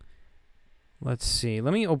 Let's see.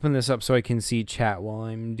 Let me open this up so I can see chat while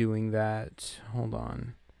I'm doing that. Hold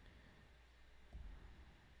on.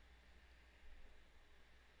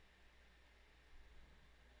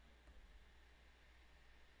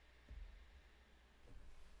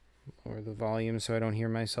 Lower the volume so I don't hear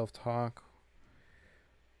myself talk.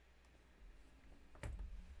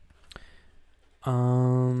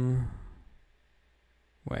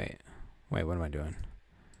 Wait, what am I doing?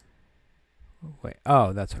 Wait,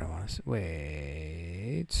 oh, that's what I want to say.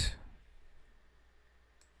 Wait.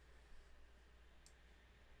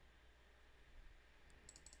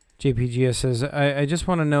 JPGS says, I just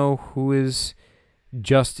want to know who is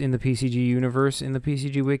just in the PCG universe in the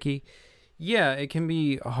PCG wiki. Yeah, it can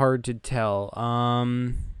be hard to tell.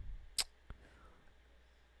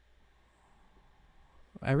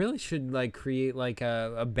 I really should like create like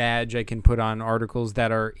a badge I can put on articles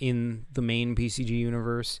that are in the main PCG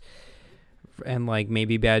universe, and like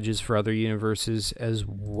maybe badges for other universes as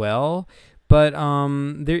well. But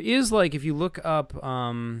there is like if you look up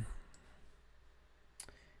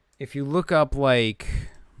like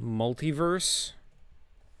multiverse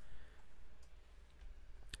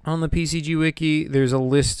on the PCG wiki, there's a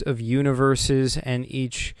list of universes, and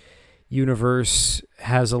each universe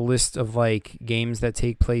has a list of like games that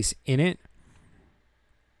take place in it.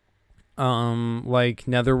 Like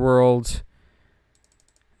Netherworld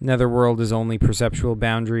is only perceptual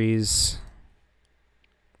boundaries.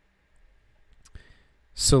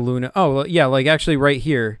 Saluna. Oh, well, yeah, like actually right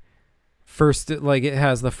here. First, like it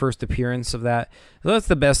has the first appearance of that. So that's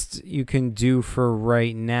the best you can do for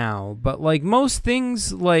right now. But like most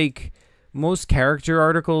things, like most character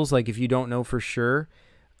articles, like if you don't know for sure,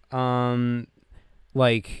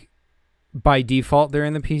 like by default they're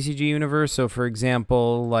in the PCG universe. So for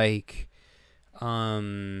example, like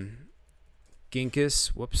Ginkis.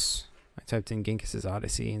 Whoops, I typed in Ginkis's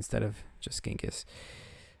Odyssey instead of just Ginkis.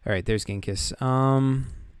 All right, there's Ginkis.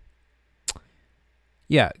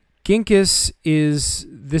 Yeah. Ginkis is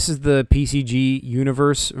the PCG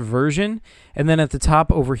universe version, and then at the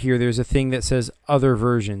top over here there's a thing that says other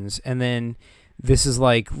versions, and then this is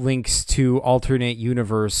like links to alternate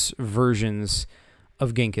universe versions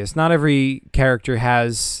of Ginkis. Not every character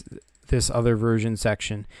has this other version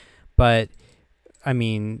section, but I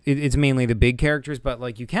mean it's mainly the big characters, but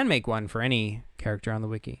like you can make one for any character on the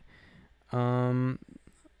wiki.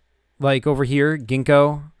 Like over here,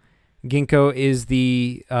 Ginkgo. Ginkgo is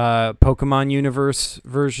the Pokemon universe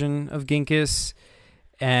version of Ginkis,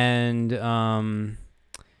 and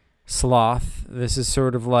Sloth. This is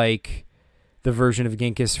sort of like the version of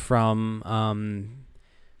Ginkis from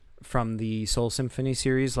the Soul Symphony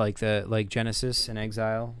series, like Genesis and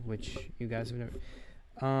Exile, which you guys have never.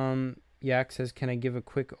 Yak says, "Can I give a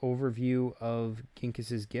quick overview of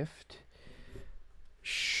Ginkis's gift?"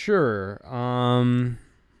 Sure.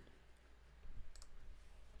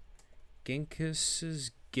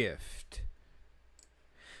 Ginkis's Gift.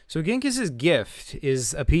 So Ginkis's Gift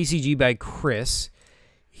is a PCG by Chris.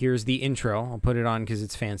 Here's the intro. I'll put it on because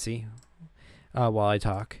it's fancy while I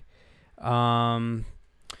talk. So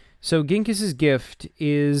Ginkis's Gift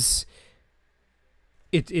is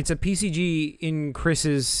it's a PCG in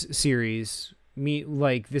Chris's series.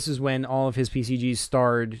 Like this is when all of his PCGs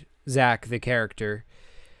starred Zack the character.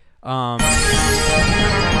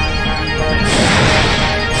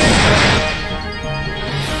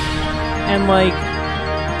 And like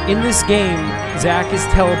in this game, Zack is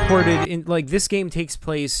teleported in. Like this game takes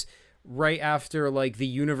place right after like the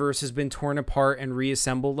universe has been torn apart and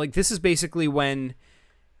reassembled. Like this is basically when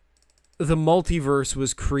the multiverse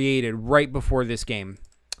was created, right before this game.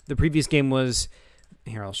 The previous game was,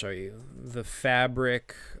 here I'll show you, the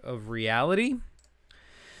Fabric of Reality.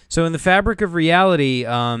 So in the Fabric of Reality,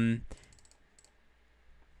 I'm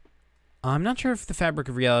not sure if the Fabric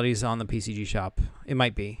of Reality is on the PCG shop. It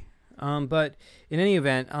might be. But in any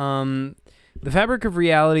event, the Fabric of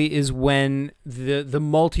Reality is when the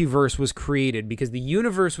multiverse was created, because the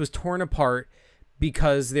universe was torn apart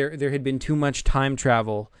because there had been too much time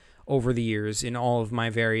travel over the years in all of my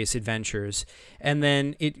various adventures. And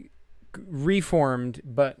then it reformed,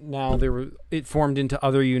 but now it formed into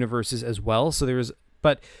other universes as well. So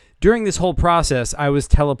but during this whole process, I was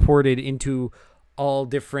teleported into all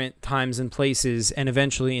different times and places and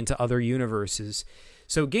eventually into other universes.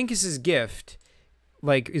 So Ginkis's Gift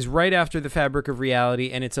like is right after the Fabric of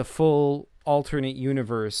Reality, and it's a full alternate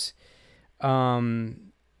universe.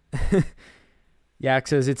 Yak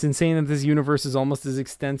says, it's insane that this universe is almost as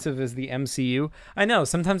extensive as the MCU. I know,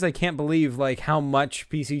 sometimes I can't believe like how much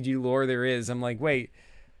PCG lore there is. I'm like, wait,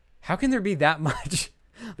 how can there be that much?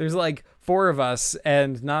 There's like 4 of us,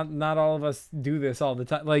 and not all of us do this all the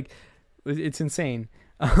time. Like, it's insane.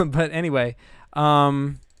 But anyway,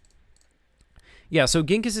 yeah, so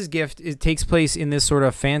Ginkis's Gift, it takes place in this sort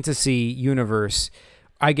of fantasy universe.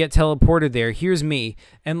 I get teleported there. Here's me.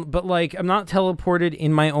 But like, I'm not teleported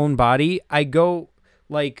in my own body. I go,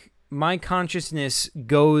 like, my consciousness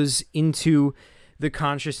goes into the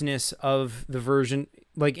consciousness of the version,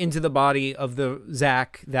 like into the body of the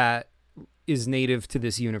Zack that is native to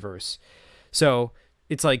this universe. So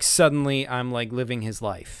it's like suddenly I'm like living his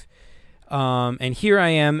life. And here I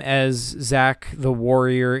am as Zack the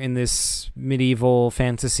warrior in this medieval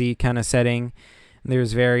fantasy kind of setting.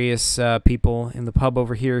 There's various people in the pub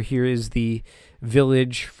over here. Here is the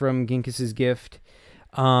village from Ginkis's Gift,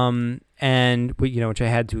 and which I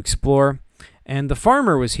had to explore. And the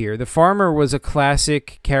farmer was here. The farmer was a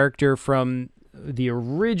classic character from the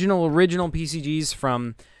original PCGs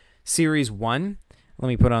from Series 1. Let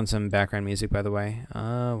me put on some background music, by the way.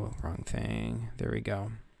 Oh, wrong thing. There we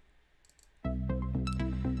go.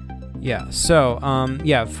 Yeah, so,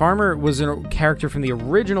 Farmer was a character from the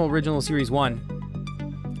original Series 1.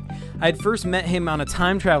 I'd first met him on a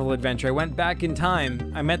time travel adventure. I went back in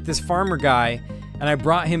time, I met this farmer guy, and I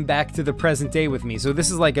brought him back to the present day with me. So this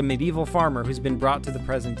is like a medieval farmer who's been brought to the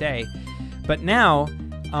present day. But now,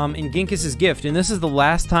 in Ginkis's Gift, and this is the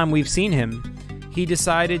last time we've seen him, he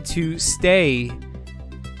decided to stay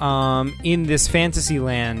in this fantasy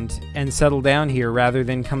land and settle down here rather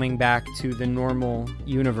than coming back to the normal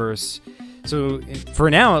universe. So for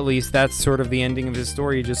now, at least, that's sort of the ending of his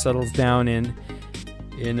story. He just settles down in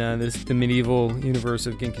the medieval universe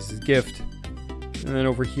of Ginkis's Gift. And then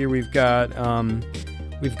over here we've got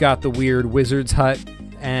the weird wizard's hut,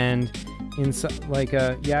 and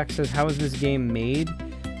Yak says, how is this game made?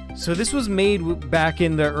 So this was made back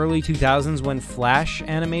in the early 2000s when Flash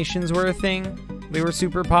animations were a thing. They were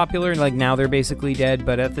super popular, and like now they're basically dead,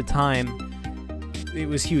 but at the time it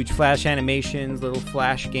was huge. Flash animations, little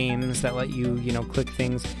Flash games that let you, click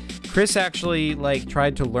things. Chris actually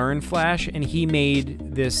tried to learn Flash, and he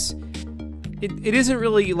made this. It isn't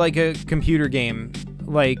really like a computer game.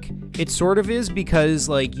 It sort of is, because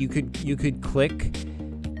you could click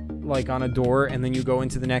on a door and then you go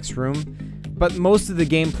into the next room. But most of the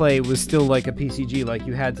gameplay was still like a PCG.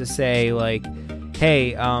 You had to say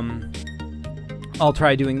hey, I'll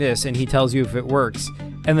try doing this, and he tells you if it works.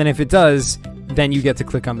 And then if it does, then you get to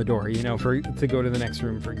click on the door, to go to the next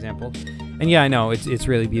room, for example. And yeah, I know, it's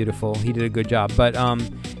really beautiful. He did a good job. But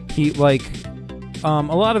he a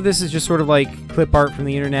lot of this is just sort of clip art from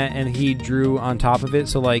the internet, and he drew on top of it.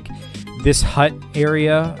 So this hut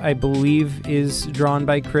area, I believe, is drawn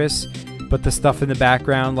by Chris, but the stuff in the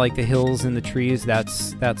background, like the hills and the trees,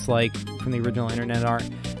 that's from the original internet art.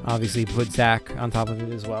 Obviously, put Zach on top of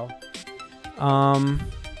it as well.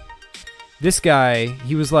 This guy,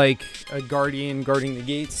 he was like a guardian guarding the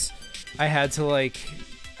gates. I had to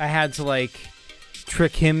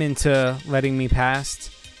trick him into letting me past.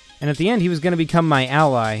 And at the end, he was going to become my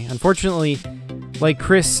ally. Unfortunately,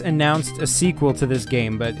 Chris announced a sequel to this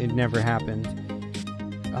game, but it never happened.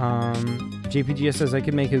 JPGS says I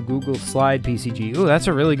could make a Google Slide PCG. Ooh, that's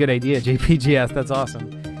a really good idea, JPGS. That's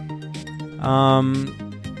awesome.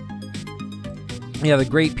 Yeah, the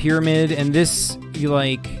Great Pyramid, and this,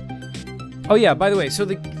 Oh yeah, by the way, so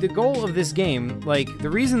the goal of this game, the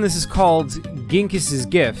reason this is called Ginkis's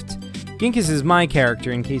Gift, Ginkis is my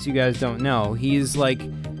character, in case you guys don't know. He's where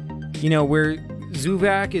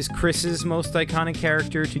Zuvak is Chris's most iconic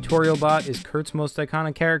character, Tutorial Bot is Kurt's most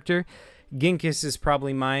iconic character, Ginkis is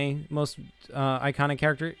probably my most iconic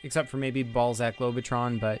character, except for maybe Balzac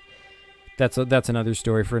Lobotron, but that's another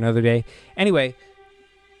story for another day. Anyway,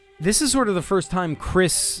 this is sort of the first time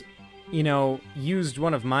Chris, used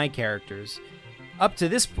one of my characters. Up to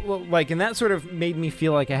this, and that sort of made me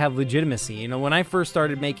feel like I have legitimacy. When I first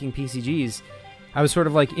started making PCGs, I was sort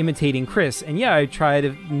of imitating Chris, and yeah, I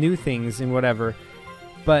tried new things and whatever,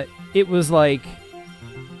 but it was my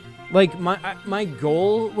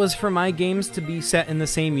goal was for my games to be set in the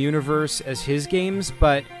same universe as his games,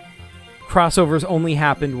 but crossovers only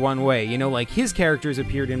happened one way. His characters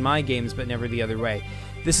appeared in my games, but never the other way.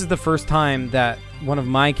 This is the first time that one of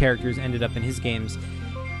my characters ended up in his games,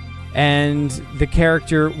 and the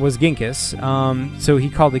character was Ginkis. So he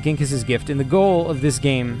called it Ginkis's Gift, and the goal of this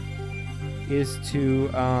game is to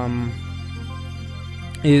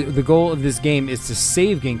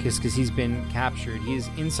save Ginkis, because he's been captured. He is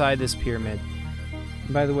inside this pyramid.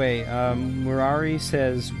 By the way, Murari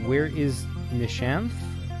says, where is Nishanth?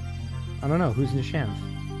 I don't know. Who's Nishanth?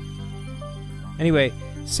 Anyway,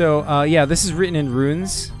 so yeah, this is written in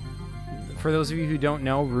runes. For those of you who don't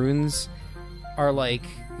know, runes are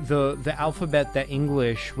the alphabet that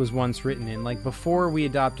English was once written in. Before we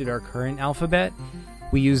adopted our current alphabet,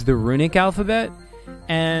 we used the runic alphabet,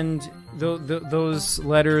 and those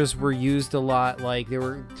letters were used a lot. They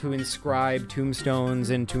were to inscribe tombstones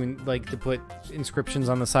and to put inscriptions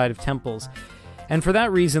on the side of temples. And for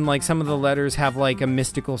that reason, some of the letters have a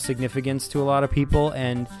mystical significance to a lot of people,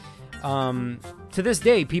 and to this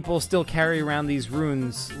day, people still carry around these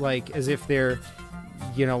runes as if they're,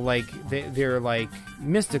 they're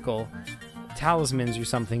mystical talismans or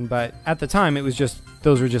something. But at the time, it was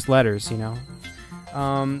those were just letters,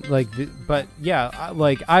 but yeah,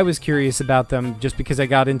 I was curious about them just because I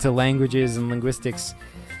got into languages and linguistics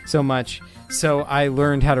so much, so I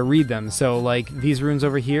learned how to read them. So these runes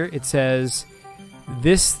over here, it says,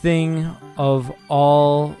 this thing of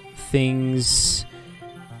all things,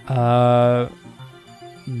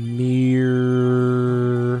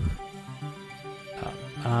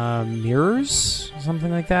 mirrors,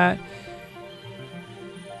 something like that,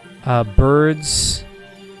 birds,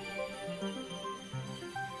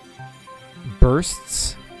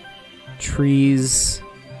 bursts, trees,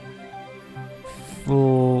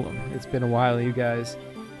 full. It's been a while, you guys.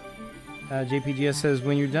 JPGS says,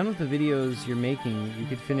 when you're done with the videos you're making, you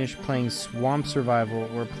could finish playing Swamp Survival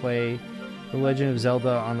or play The Legend of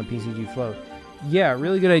Zelda on the PCG Float. Yeah,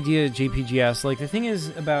 really good idea, JPGS. The thing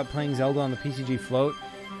is about playing Zelda on the PCG Float,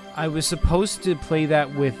 I was supposed to play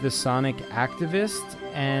that with the Sonic Activist,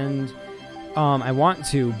 and I want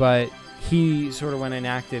to, but he sort of went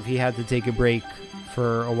inactive. He had to take a break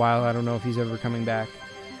for a while. I don't know if he's ever coming back.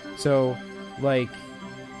 So,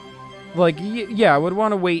 yeah, I would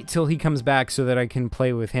want to wait till he comes back so that I can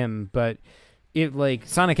play with him. But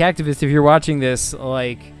Sonic Activist, if you're watching this,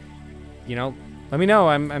 let me know.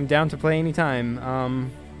 I'm down to play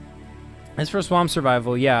anytime. As for Swamp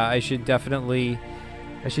Survival, yeah, I should definitely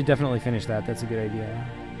finish that. That's a good idea.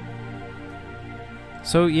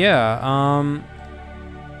 So yeah,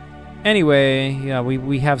 anyway, yeah,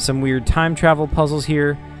 we have some weird time travel puzzles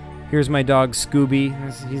here. Here's my dog Scooby.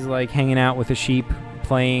 He's like hanging out with a sheep,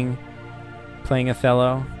 playing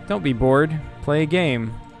Othello. Don't be bored. Play a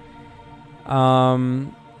game.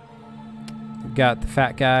 We've got the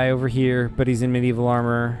fat guy over here, but he's in medieval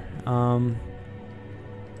armor.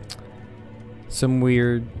 Some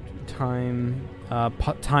weird time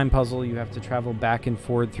puzzle. You have to travel back and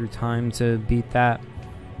forth through time to beat that.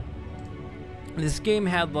 This game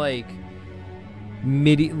had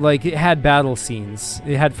it had battle scenes.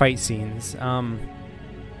 It had fight scenes.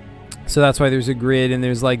 So that's why there's a grid and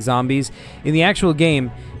there's zombies. In the actual game,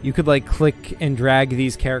 you could click and drag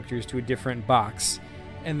these characters to a different box,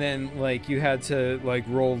 and then you had to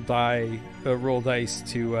roll dice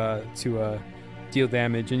to deal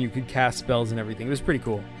damage, and you could cast spells and everything. It was pretty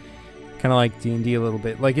cool. Kind of like D&D a little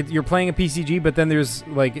bit. You're playing a PCG, but then there's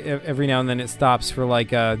every now and then it stops for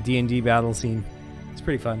a D&D battle scene. It's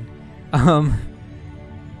pretty fun.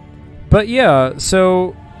 But yeah,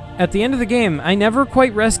 so at the end of the game, I never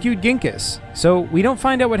quite rescued Ginkus. So we don't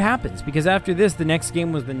find out what happens, because after this, the next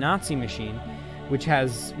game was the Nazi Machine, which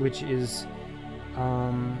has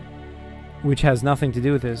nothing to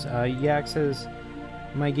do with this. Yak says,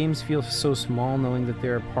 my games feel so small knowing that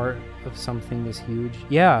they're a part of something this huge.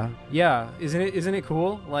 Yeah. Isn't it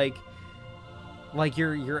cool?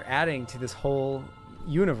 You're adding to this whole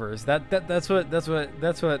universe. That's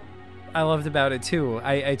what I loved about it too.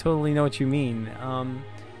 I totally know what you mean.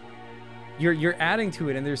 You're adding to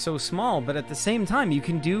it, and they're so small, but at the same time, you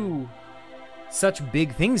can do such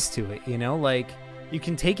big things to it. You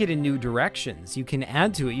can take it in new directions. You can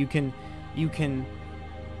add to it. You can,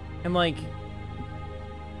 and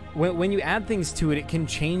when you add things to it, it can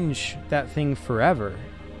change that thing forever.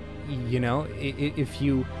 If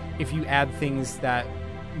you add things that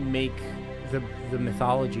make the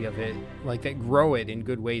mythology of it, that grow it in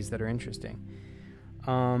good ways that are interesting.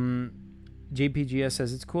 JPGS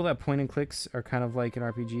says it's cool that point and clicks are kind of like an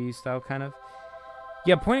RPG style, kind of.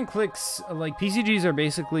 Yeah, point and clicks, PCGs are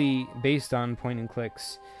basically based on point and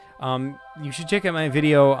clicks. You should check out my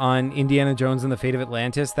video on Indiana Jones and the Fate of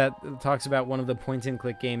Atlantis that talks about one of the point and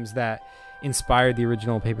click games that inspired the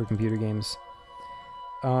original paper computer games.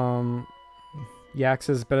 Yak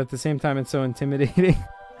says, but at the same time, it's so intimidating.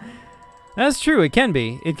 That's true. It can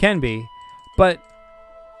be. But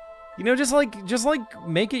just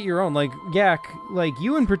make it your own. Yak,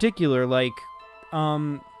 you in particular, well,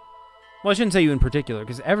 I shouldn't say you in particular,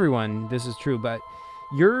 because everyone, this is true, but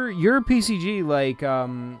your PCG,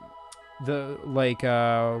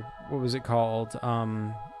 what was it called?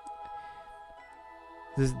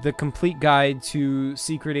 The Complete Guide to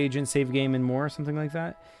Secret Agent, Save Game, and More, something like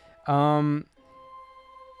that. I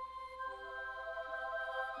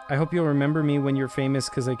hope you'll remember me when you're famous,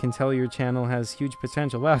 because I can tell your channel has huge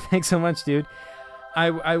potential. Wow, thanks so much, dude.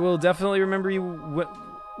 I will definitely remember you.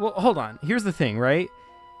 Well, hold on. Here's the thing, right?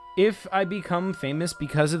 If I become famous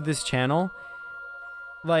because of this channel,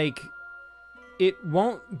 it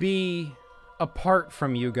won't be apart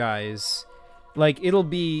from you guys. It'll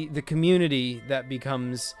be the community that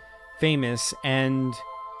becomes famous, and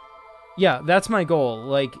yeah, that's my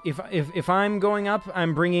goal. If I'm going up,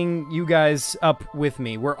 I'm bringing you guys up with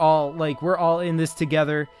me. We're all in this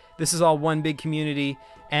together. This is all one big community,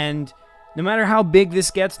 and no matter how big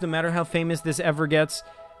this gets, no matter how famous this ever gets,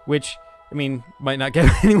 which, might not get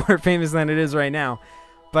any more famous than it is right now,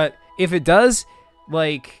 but if it does,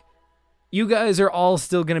 you guys are all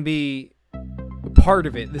still gonna be part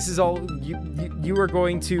of it. This is all you are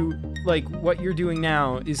going to, what you're doing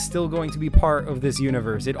now is still going to be part of this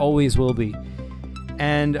universe. It always will be.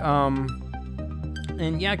 And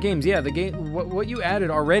yeah, games, yeah, the game, what you added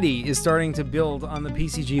already is starting to build on the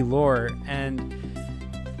PCG lore, and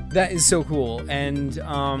that is so cool. And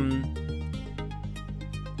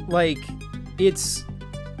it's,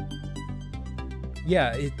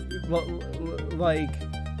 yeah,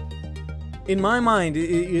 in my mind,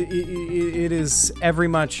 it is every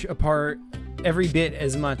bit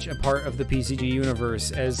as much a part of the PCG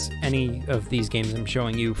universe as any of these games I'm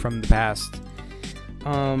showing you from the past.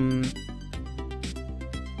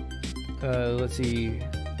 Let's see.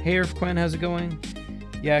 Hey, Earthquen, how's it going?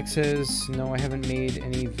 Yak says, no, I haven't made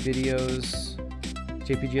any videos.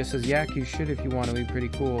 JPGS says, Yak, you should if you want to be pretty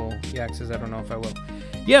cool. Yak says, I don't know if I will.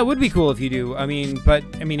 Yeah, it would be cool if you do. I mean,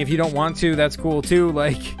 if you don't want to, that's cool too.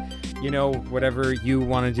 Like, you know, whatever you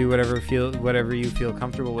want to do, whatever you feel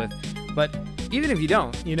comfortable with. But even if you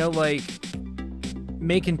don't, you know, like,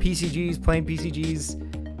 making PCGs, playing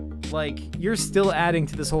PCGs, like, you're still adding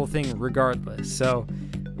to this whole thing regardless. So,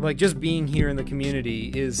 like, just being here in the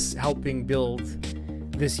community is helping build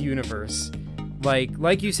this universe.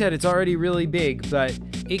 Like you said, it's already really big, but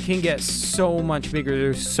it can get so much bigger.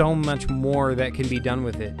 There's so much more that can be done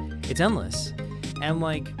with it. It's endless. And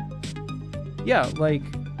like, yeah, like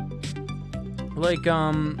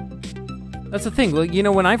that's the thing. Like, you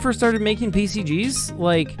know, when I first started making PCGs,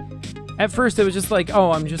 like, at first it was just like,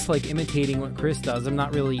 oh, I'm just like imitating what Chris does. I'm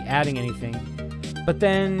not really adding anything. But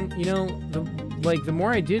then, you know, the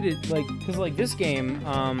more I did it, like, because like this game,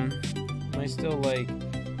 I still like,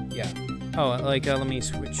 yeah. Oh, like, let me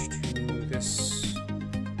switch to this.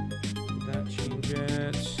 Did that change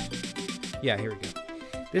it? Yeah, here we go.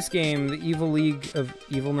 This game, the Evil League of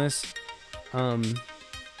Evilness,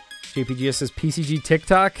 JPGS says PCG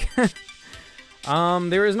TikTok.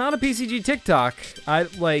 There is not a PCG TikTok. I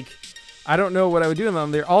don't know what I would do with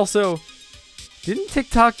them. They're also, didn't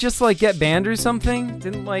TikTok just like get banned or something?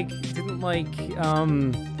 Didn't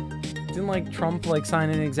Trump like sign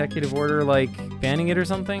an executive order like banning it or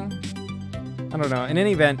something? I don't know. In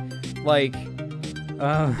any event, like,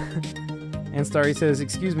 and Starry says,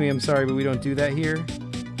 excuse me, I'm sorry, but we don't do that here.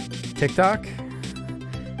 TikTok?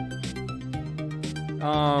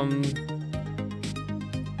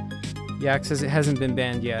 Yak says it hasn't been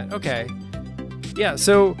banned yet. Okay. Yeah,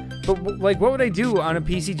 so, but, like, what would I do on a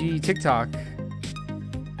PCG TikTok?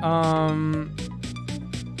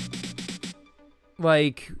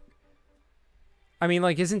 Like, I mean,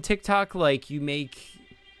 like, isn't TikTok, like, you make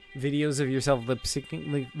videos of yourself lip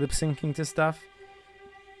syncing to stuff?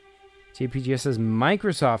 JPGS says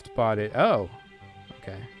Microsoft bought it. Oh,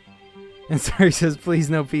 okay. And Sorry says, please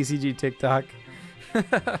no PCG TikTok.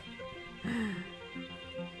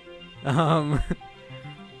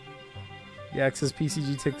 Yak says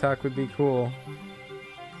PCG TikTok would be cool.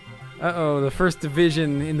 Uh-oh, the first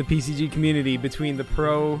division in the PCG community between the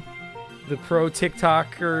pro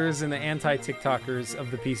TikTokers and the anti-TikTokers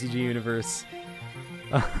of the PCG universe.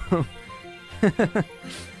 Like,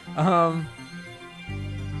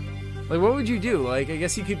 what would you do? Like, I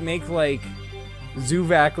guess you could make, like,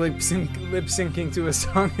 Zuvak lip syncing to a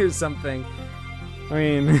song or something. I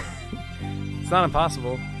mean, it's not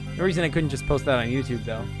impossible. No reason I couldn't just post that on YouTube,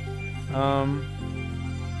 though.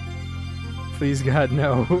 Please, God,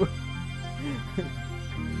 no.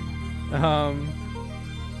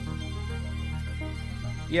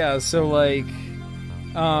 Yeah, so, like,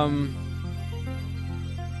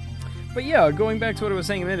 but yeah, going back to what I was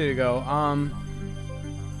saying a minute ago,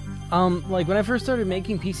 like, when I first started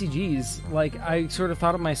making PCGs, like, I sort of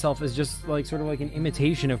thought of myself as just, like, sort of like an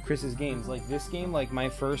imitation of Chris's games. Like, this game, like, my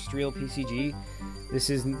first real PCG, this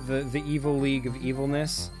is the Evil League of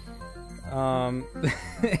Evilness.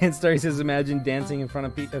 And Starry says, imagine dancing in front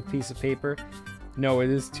of a piece of paper. No, it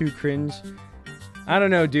is too cringe. I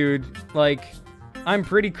don't know, dude. Like, I'm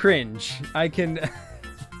pretty cringe. I can...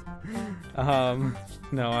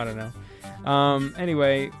 no, I don't know.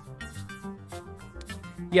 Anyway...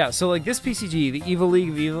 Yeah, so, like, this PCG, the Evil League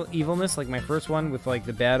of Evilness, like, my first one with, like,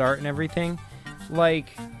 the bad art and everything,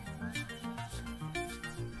 like,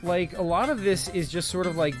 a lot of this is just sort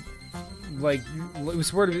of, like, it was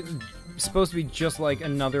sort of supposed to be just, like,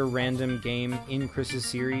 another random game in Chris's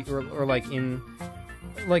series, or like, in,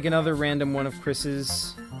 like, another random one of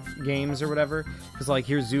Chris's games or whatever, because, like,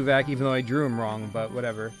 here's Zuvak, even though I drew him wrong, but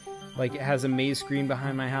whatever. Like, it has a maze screen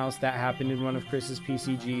behind my house, that happened in one of Chris's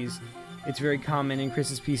PCGs. It's very common in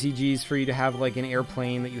Chris's PCGs for you to have, like, an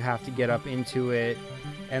airplane that you have to get up into it,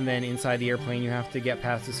 and then inside the airplane you have to get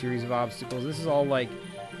past a series of obstacles. This is all, like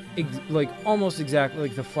almost exactly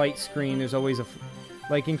like the flight screen. There's always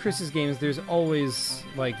like, in Chris's games, there's always,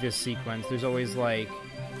 like, this sequence. There's always, like,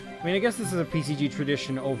 I mean, I guess this is a PCG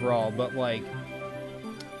tradition overall, but, like,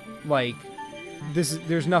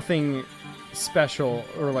 there's nothing special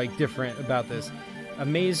or, like, different about this. A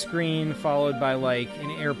maze screen followed by, like, an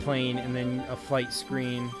airplane and then a flight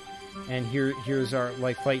screen, and here's our,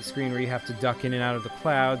 like, flight screen where you have to duck in and out of the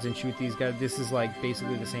clouds and shoot these guys. This is, like,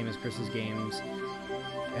 basically the same as Chris's games.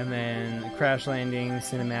 And then a crash landing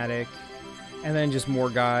cinematic, and then just more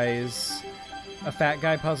guys. A fat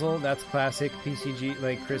guy puzzle, that's classic PCG,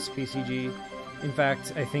 like Chris PCG. In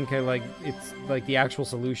fact, I think it's like the actual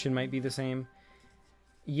solution might be the same.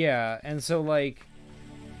 Yeah, and so, like,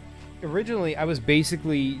 originally I was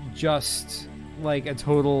basically just like a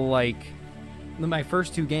total like my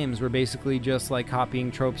first 2 games were basically just like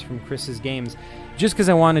copying tropes from Chris's games, just because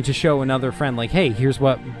I wanted to show another friend like, hey, here's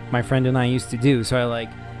what my friend and I used to do. So I like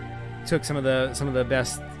took some of the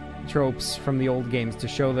best tropes from the old games to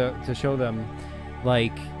show them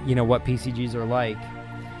like, you know, what PCGs are like.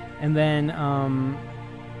 And then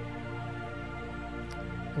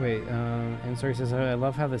and sorry, says, I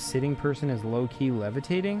love how the sitting person is low-key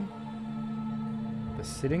levitating. The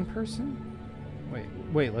sitting person?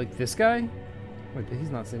 Wait, like this guy? Wait, he's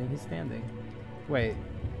not sitting, he's standing. Wait.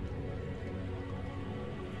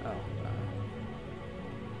 Oh.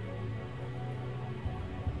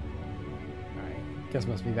 Alright, guess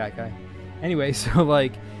must be that guy. Anyway, so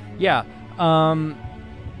like, yeah, no,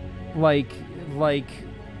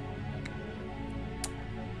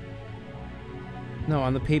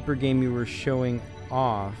 on the paper game you were showing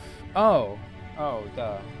off. Oh,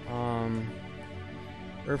 duh.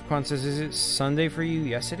 Earthquan says, is it Sunday for you?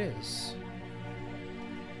 Yes, it is.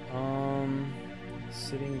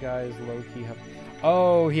 Sitting guys low-key have...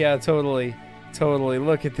 Oh, yeah, totally.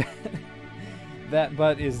 Look at that. That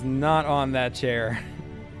butt is not on that chair.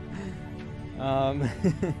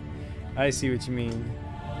 I see what you mean.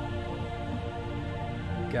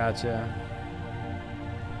 Gotcha.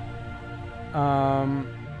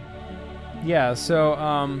 Yeah, so,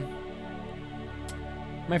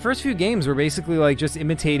 my first few games were basically, like, just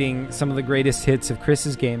imitating some of the greatest hits of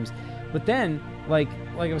Chris's games. But then, like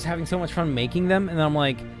I was having so much fun making them, and then I'm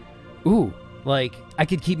like, ooh, like, I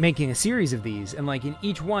could keep making a series of these. And, like, in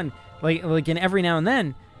each one, like in every now and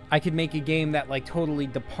then, I could make a game that, like, totally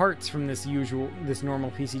departs from this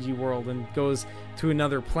normal PCG world and goes to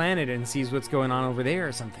another planet and sees what's going on over there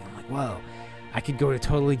or something. I'm like, whoa. I could go to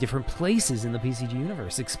totally different places in the PCG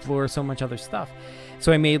universe, explore so much other stuff.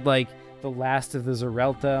 So I made, like, The Last of the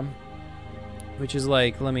Zerelta, which is,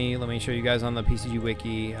 like, let me show you guys on the PCG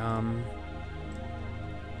wiki.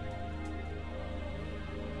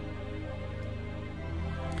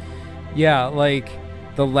 Yeah, like,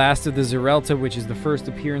 The Last of the Zerelta, which is the first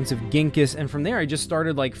appearance of Ginkis, and from there I just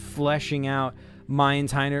started, like, fleshing out my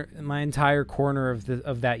entire corner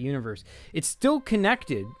of that universe. It's still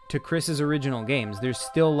connected to Chris's original games. There's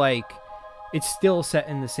still, like, it's still set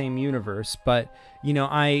in the same universe, but, you know,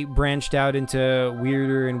 I branched out into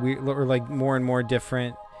weirder and or like more and more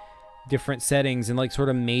different settings and, like, sort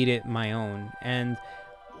of made it my own. And,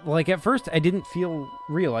 like, at first I didn't feel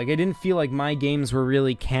real. Like, I didn't feel like my games were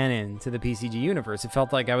really canon to the PCG universe. It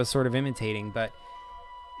felt like I was sort of imitating, but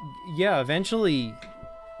yeah, eventually,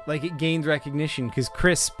 like, it gained recognition because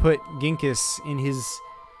Chris put Ginkis in his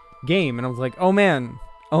game, and I was like, oh man.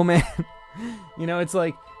 You know, it's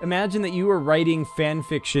like, imagine that you were writing fan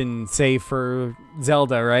fiction, say, for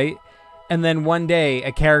Zelda, right? And then one day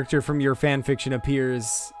a character from your fan fiction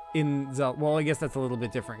appears in Zelda. Well, I guess that's a little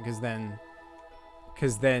bit different because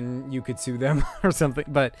then you could sue them or something,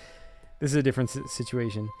 but this is a different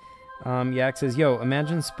situation. Yak says, yo,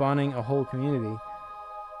 imagine spawning a whole community.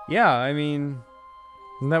 Yeah, I mean,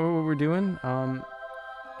 isn't that what we're doing?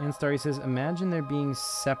 And Starry says, imagine there being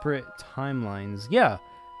separate timelines. Yeah.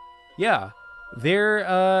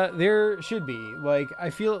 There should be. Like, I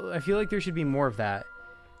feel like there should be more of that.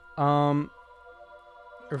 Irfan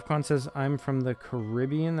says, I'm from the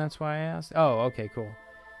Caribbean, that's why I asked. Oh, okay, cool.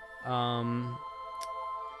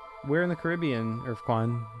 Where in the Caribbean,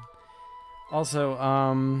 Irfan? Also,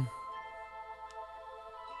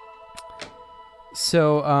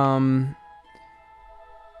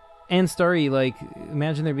 and Starry, like,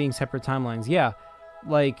 imagine there being separate timelines. Yeah,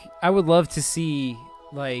 like, I would love to see,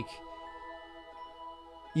 like,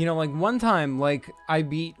 you know, like, one time, like, I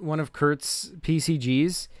beat one of Kurt's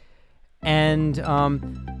PCGs, and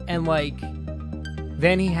like,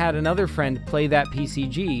 then he had another friend play that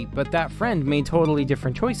PCG, but that friend made totally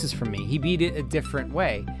different choices from me. He beat it a different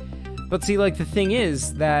way. But see, like, the thing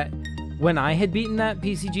is that when I had beaten that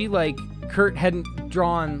PCG, like, Kurt hadn't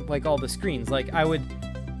drawn, like, all the screens. Like, I would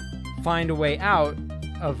find a way out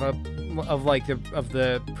of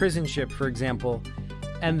the prison ship, for example,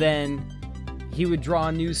 and then he would draw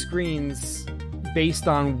new screens based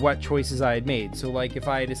on what choices I had made. So, like, if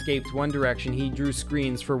I had escaped one direction, he drew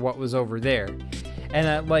screens for what was over there.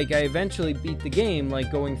 And, like, I eventually beat the game, like,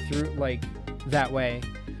 going through, like, that way.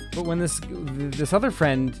 But when this other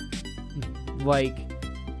friend, like,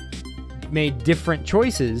 made different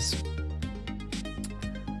choices,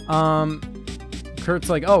 Kurt's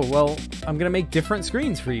like, oh, well, I'm gonna make different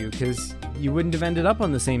screens for you, because you wouldn't have ended up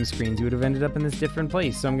on the same screens. You would have ended up in this different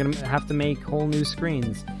place, so I'm gonna have to make whole new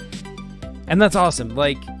screens. And that's awesome.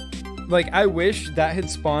 Like, I wish that had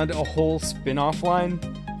spawned a whole spin-off line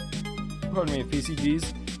pardon me, of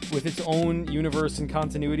PCGs with its own universe and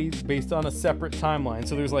continuity based on a separate timeline.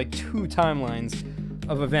 So there's like 2 timelines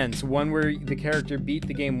of events. One where the character beat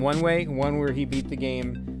the game one way, and one where he beat the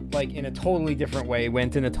game like in a totally different way,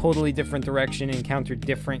 went in a totally different direction, encountered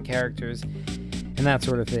different characters, and that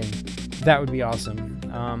sort of thing. That would be awesome.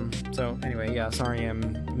 So anyway, yeah, sorry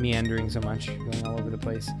I'm meandering so much, going all over the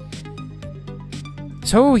place.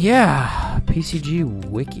 So yeah, PCG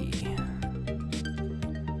Wiki.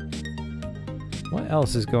 What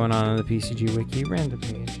else is going on the PCG Wiki? Random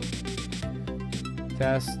page.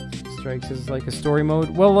 Fast Strikes is like a story mode.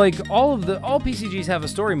 Well, like all PCGs have a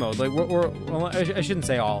story mode. Like, well, I shouldn't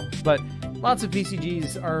say all, but lots of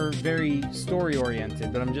PCGs are very story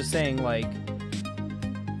oriented. But I'm just saying, like,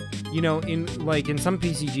 you know, in some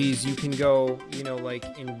PCGs you can go, you know, like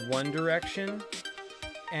in one direction,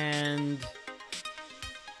 and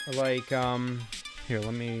like here,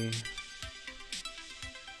 let me.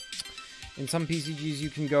 In some PCGs you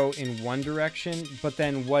can go in one direction, but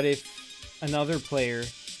then what if another player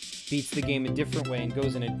beats the game a different way and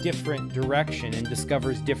goes in a different direction and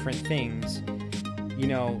discovers different things? You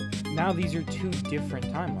know, now these are 2 different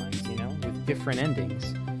timelines, you know, with different endings.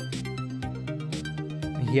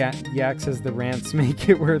 Yeah, Yak says the rants make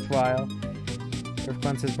it worthwhile.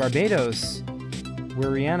 Arpent says Barbados, where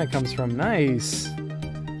Rihanna comes from. Nice.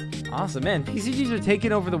 Awesome, man. PCGs are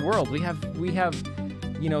taking over the world. We have,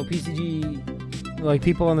 you know, PCG, like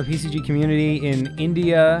people in the PCG community in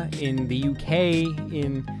India, in the UK,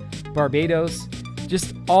 in Barbados,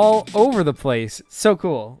 just all over the place. So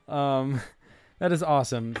cool. That is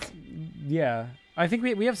awesome. Yeah. I think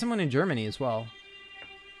we have someone in Germany as well.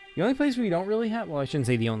 The only place we don't really have, well, I shouldn't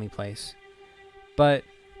say the only place, but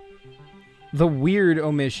the weird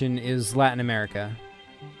omission is Latin America.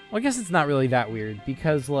 Well, I guess it's not really that weird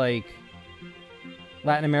because, like,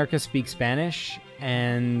 Latin America speaks Spanish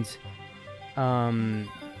and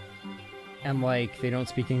like they don't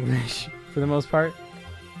speak English for the most part.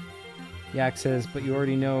 Yak says, but you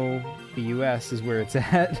already know the US is where it's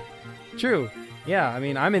at. True. Yeah, I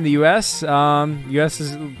mean, I'm in the US.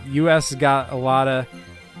 US got a lot of,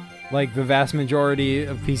 like, the vast majority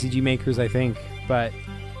of PCG makers, I think. But,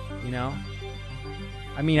 you know,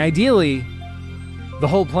 I mean, ideally, the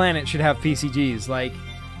whole planet should have PCGs. Like,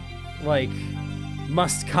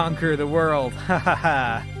 must conquer the world. Ha ha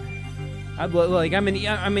ha. I'm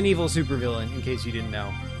an evil supervillain, in case you didn't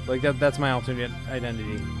know. Like, that's my alternate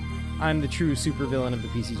identity. I'm the true supervillain of the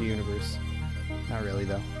PCG universe. Not really,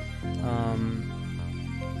 though.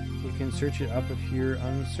 You can search it up if you're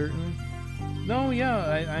uncertain. No, yeah,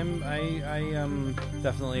 I am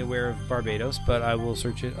definitely aware of Barbados, but I will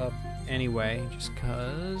search it up anyway, just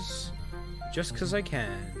cause I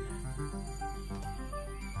can.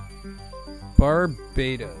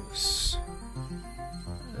 Barbados.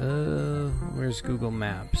 Where's Google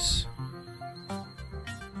Maps?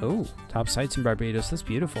 Oh, top sites in Barbados. That's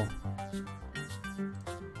beautiful.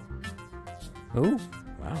 Oh,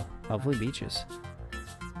 wow, lovely beaches.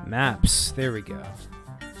 Maps. There we go.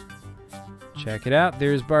 Check it out.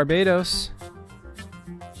 There's Barbados.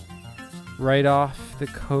 Right off the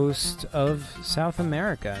coast of South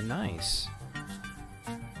America. Nice.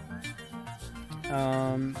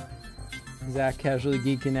 Zach casually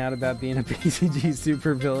geeking out about being a PCG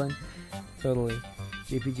supervillain. Totally.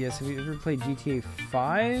 JPGS, have you ever played GTA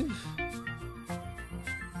 5?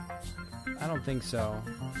 I don't think so.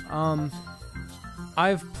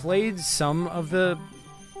 I've played some of the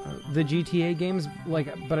GTA games,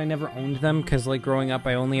 but I never owned them because, like, growing up,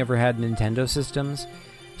 I only ever had Nintendo systems.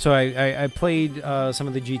 So I played some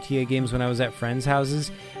of the GTA games when I was at friends'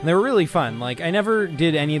 houses, and they were really fun. Like, I never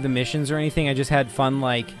did any of the missions or anything. I just had fun,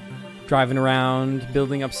 like, driving around,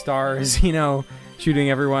 building up stars, you know, shooting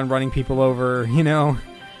everyone, running people over, you know.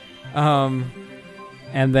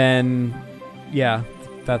 And then, yeah,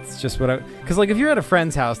 that's just what because, like, if you're at a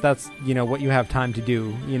friend's house, that's, you know, what you have time to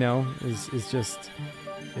do, you know, is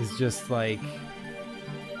just like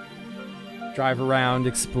drive around,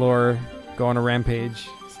 explore, go on a rampage,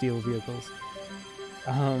 steal vehicles.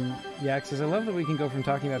 Yak says, I love that we can go from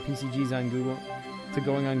talking about PCGs on Google to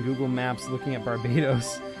going on Google Maps looking at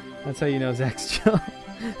Barbados. That's how you know Zach's chill.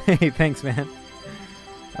 Hey, thanks, man.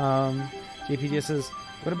 JPG says,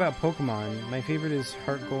 what about Pokemon? My favorite is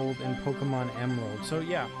Heart Gold and Pokemon Emerald. So,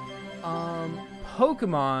 yeah.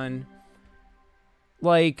 Pokemon,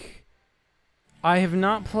 like, I have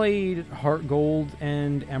not played Heart Gold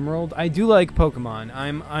and Emerald. I do like Pokemon.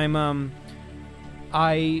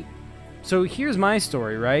 So here's my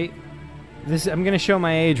story, right? I'm gonna show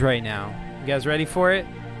my age right now. You guys ready for it?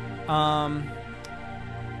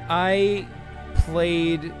 I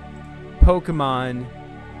played Pokemon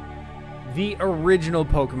the original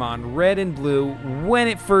Pokemon, Red and Blue, when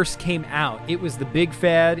it first came out. It was the big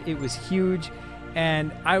fad. It was huge.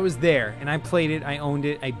 And I was there. And I played it. I owned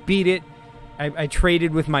it. I beat it. I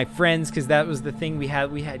traded with my friends because that was the thing we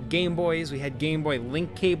had. We had Game Boys. We had Game Boy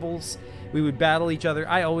Link cables. We would battle each other.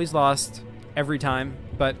 I always lost every time.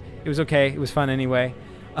 But it was okay. It was fun anyway.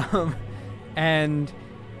 And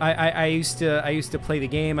I used to play the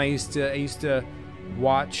game. I used to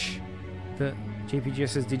watch the... JPG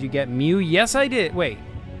says, did you get Mew? Yes, I did. Wait,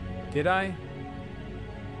 did I?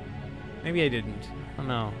 Maybe I didn't. I don't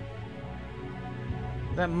know.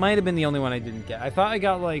 That might have been the only one I didn't get. I thought I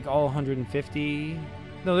got like all 150.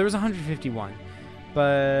 No, there was 151.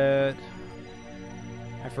 But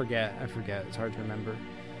I forget. It's hard to remember.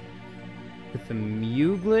 With the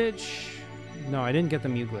Mew glitch? No, I didn't get the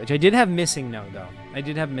Mew glitch. I did have Missing No, though. I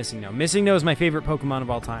did have Missing No. Missing No is my favorite Pokemon of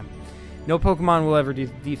all time. No Pokemon will ever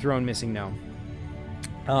dethrone Missing No.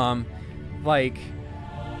 Like,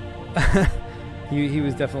 he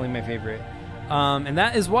was definitely my favorite. And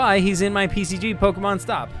that is why he's in my PCG Pokemon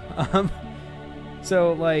Stop.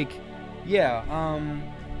 So, like, yeah,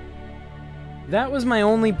 that was my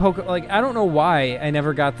only like, I don't know why I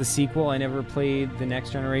never got the sequel. I never played the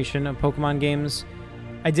next generation of Pokemon games.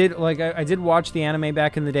 I did watch the anime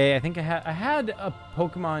back in the day. I think I had a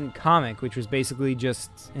Pokemon comic, which was basically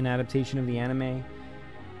just an adaptation of the anime.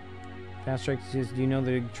 Fast Strike says, do you know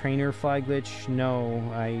the trainer fly glitch? No,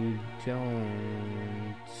 I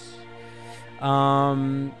don't.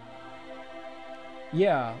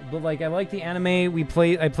 Yeah, but like I like the anime.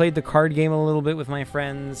 I played the card game a little bit with my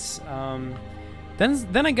friends.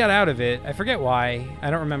 Then I got out of it. I forget why.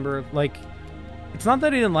 I don't remember. Like, it's not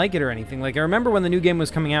that I didn't like it or anything. Like, I remember when the new game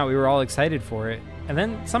was coming out, we were all excited for it. And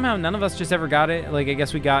then somehow none of us just ever got it. Like, I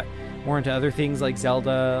guess we got more into other things like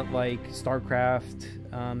Zelda, like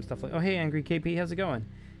StarCraft, stuff like... Oh, hey, Angry KP, how's it going?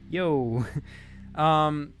 Yo.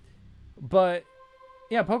 But,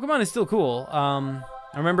 yeah, Pokemon is still cool.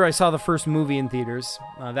 I remember I saw the first movie in theaters.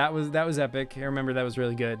 That was epic. I remember that was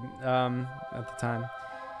really good at the time.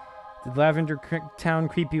 Did Lavender Town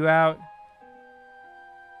creep you out?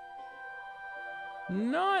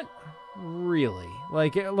 Not really.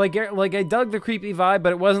 Like I dug the creepy vibe,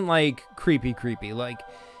 but it wasn't like creepy. Like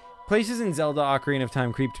places in Zelda Ocarina of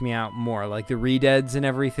Time creeped me out more. Like the Redeads and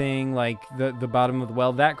everything. Like the bottom of the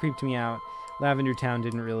well, that creeped me out. Lavender Town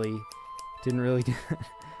didn't really do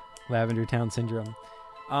Lavender Town syndrome.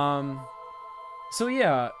 So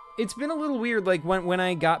yeah, it's been a little weird. Like when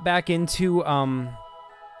I got back into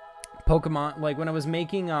Pokemon, like when I was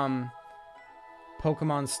making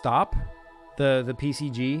Pokemon Stop, the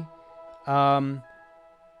PCG,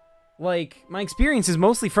 like my experience is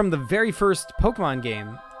mostly from the very first Pokemon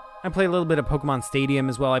game. I played a little bit of Pokemon Stadium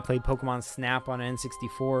as well. I played Pokemon Snap on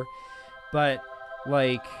N64, but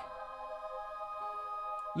like,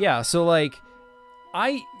 yeah, so like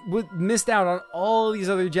I missed out on all these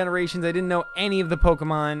other generations. I didn't know any of the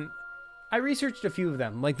Pokemon. I researched a few of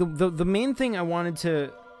them. Like the main thing I wanted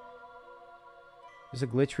to... There's a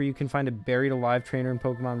glitch where you can find a buried alive trainer in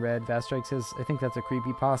Pokemon Red. Fast Strike says, I think that's a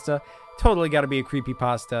creepypasta. Totally got to be a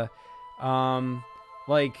creepypasta.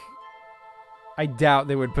 Like, I doubt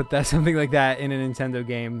they would put that something like that in a Nintendo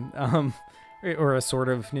game. Or a sort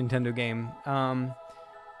of Nintendo game.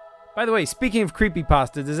 By the way, speaking of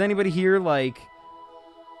creepypasta, does anybody here, like,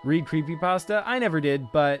 read creepypasta? I never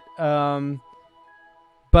did, but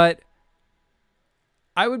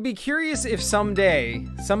I would be curious if someday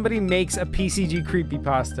somebody makes a PCG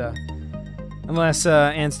creepypasta. Unless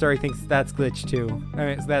Anstar thinks that's glitch too. I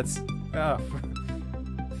mean, that's...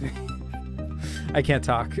 I can't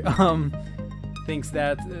talk. Thinks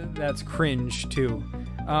that's cringe too.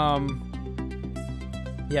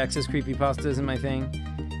 Yeah, it says creepypasta isn't my thing.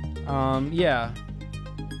 Yeah.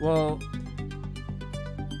 Well...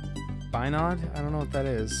 Binod? I don't know what that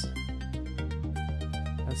is.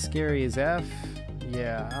 That's scary as F.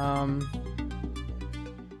 Yeah,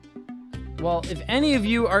 well, if any of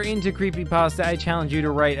you are into creepypasta, I challenge you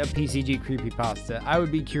to write a PCG creepypasta. I would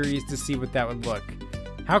be curious to see what that would look.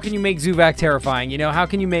 How can you make Zuvac terrifying? You know, how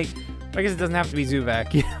can you make... I guess it doesn't have to be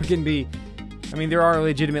Zuvac. You know, it can be... I mean, there are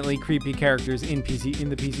legitimately creepy characters in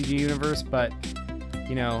the PCG universe, but,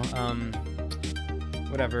 you know,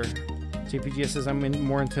 whatever. JPG says I'm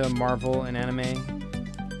more into Marvel and anime.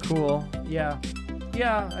 Cool. Yeah.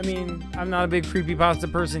 Yeah, I mean, I'm not a big creepypasta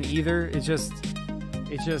person either. It's just,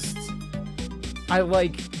 I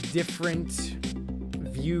like different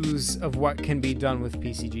views of what can be done with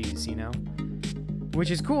PCGs, you know? Which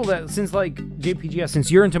is cool that since, like, JPGS, since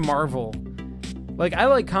you're into Marvel, like, I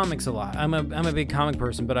like comics a lot. I'm a big comic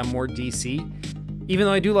person, but I'm more DC. Even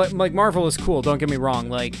though I do like Marvel is cool, don't get me wrong.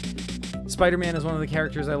 Like, Spider-Man is one of the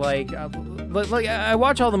characters I like. Like I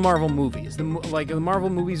watch all the Marvel movies. The Marvel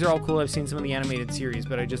movies are all cool. I've seen some of the animated series,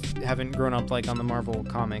 but I just haven't grown up like on the Marvel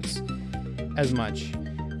comics as much.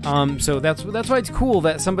 So that's why it's cool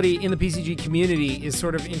that somebody in the PCG community is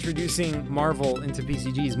sort of introducing Marvel into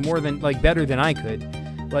PCGs more than like better than I could,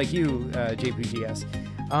 like you, JPGS.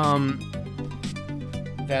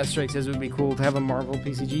 That Strike says it would be cool to have a Marvel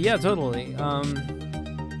PCG. Yeah, totally.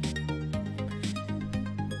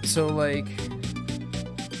 So like,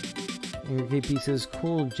 KP says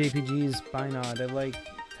cool JPGs by nod. I like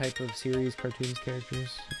type of series, cartoons, characters.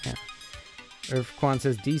 Yeah. Earth Quan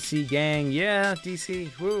says DC gang. Yeah, DC.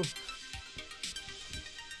 Woo.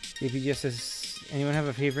 JPG says, anyone have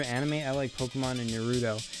a favorite anime? I like Pokemon and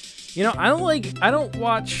Naruto. You know, I don't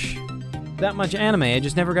watch that much anime. I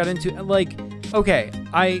just never got into like, okay,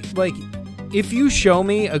 if you show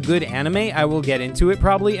me a good anime, I will get into it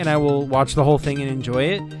probably, and I will watch the whole thing and enjoy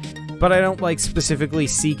it. But I don't like specifically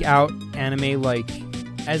seek out anime like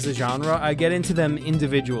as a genre. I get into them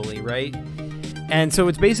individually, right? And so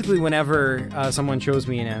it's basically whenever someone shows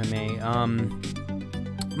me an anime.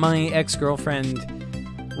 My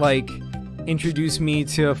ex-girlfriend like introduced me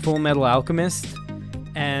to Full Metal Alchemist,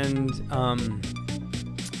 and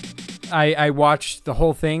I watched the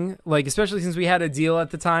whole thing, like especially since we had a deal at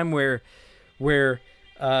the time where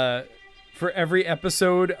for every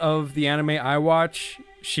episode of the anime I watch,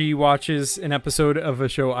 she watches an episode of a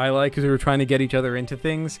show I like, because we were trying to get each other into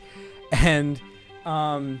things. And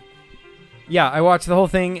yeah, I watched the whole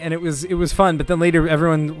thing, and it was fun. But then later,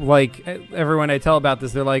 everyone I tell about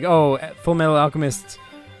this, they're like, "Oh, Full Metal Alchemist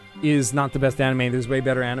is not the best anime. There's way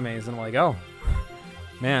better animes." And I'm like, "Oh,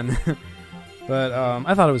 man." But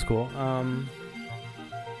I thought it was cool.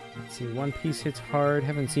 Let's see, One Piece hits hard.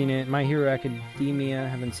 Haven't seen it. My Hero Academia.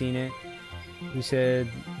 Haven't seen it. You said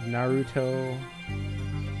Naruto.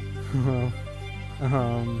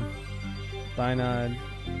 Binod.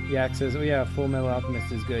 Yak says, "Oh yeah, Full Metal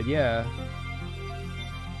Alchemist is good." Yeah.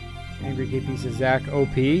 Angry KP says, "Zach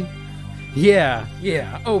OP." Yeah,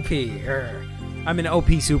 OP. I'm an OP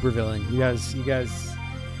supervillain. You guys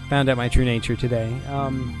found out my true nature today.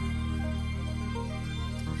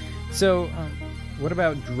 So, what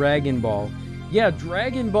about Dragon Ball? Yeah,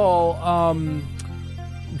 Dragon Ball.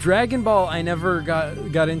 Dragon Ball I never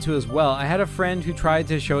got into as well. I had a friend who tried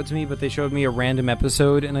to show it to me, but they showed me a random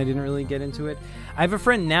episode, and I didn't really get into it. I have a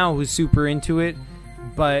friend now who's super into it,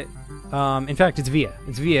 but in fact, it's Via.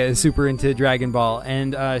 It's Via is super into Dragon Ball,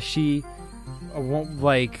 and she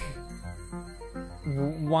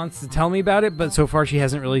wants to tell me about it, but so far she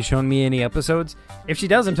hasn't really shown me any episodes. If she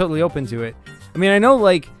does, I'm totally open to it. I mean, I know,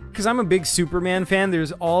 like, because I'm a big Superman fan,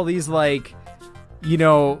 there's all these, like, you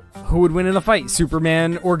know, who would win in a fight,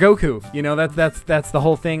 Superman or Goku? You know, that's the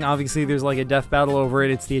whole thing. Obviously, there's like a death battle over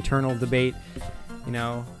it. It's the eternal debate. You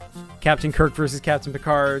know, Captain Kirk versus Captain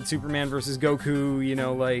Picard, Superman versus Goku. You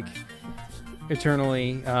know, like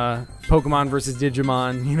eternally, Pokemon versus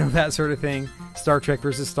Digimon. You know, that sort of thing. Star Trek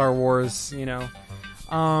versus Star Wars. You know,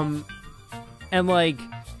 and like,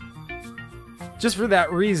 just for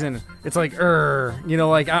that reason, it's like, you know,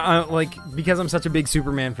 like I like, because I'm such a big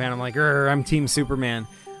Superman fan, I'm like, I'm Team Superman.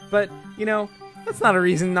 But you know, that's not a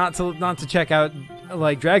reason not to check out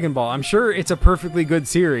like Dragon Ball. I'm sure it's a perfectly good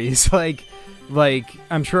series. like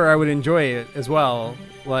I'm sure I would enjoy it as well.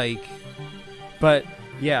 Like, but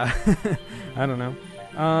yeah, I don't know.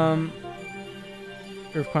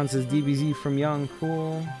 Earthcon says DBZ from Young,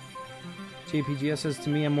 cool. JPGS says, to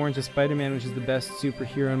me, I'm more into Spider-Man, which is the best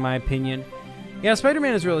superhero in my opinion. Yeah,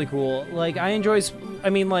 Spider-Man is really cool. Like, I enjoy... I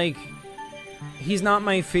mean, like, he's not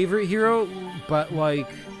my favorite hero, but, like,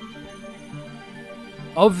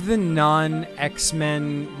 of the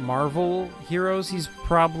non-X-Men Marvel heroes, he's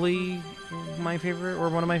probably my favorite, or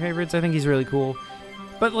one of my favorites. I think he's really cool.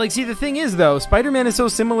 But, like, see, the thing is, though, Spider-Man is so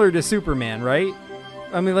similar to Superman, right?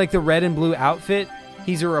 I mean, like, the red and blue outfit,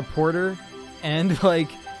 he's a reporter, and, like,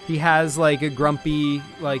 he has, like, a grumpy,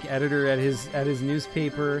 like, editor at his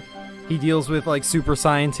newspaper. He deals with, like, super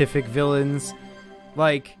scientific villains.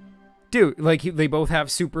 Like, dude, like, they both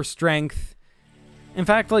have super strength. In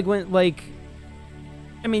fact, like, when, like...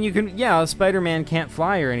 I mean, you can... Yeah, Spider-Man can't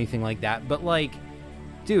fly or anything like that, but, like...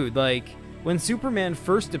 Dude, like, when Superman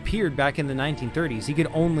first appeared back in the 1930s, he could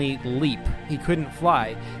only leap. He couldn't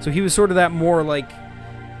fly. So he was sort of that more, like,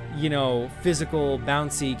 you know, physical,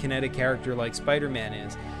 bouncy, kinetic character like Spider-Man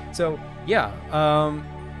is. So, yeah,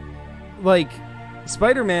 like...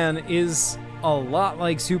 Spider-Man is a lot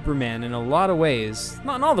like Superman in a lot of ways.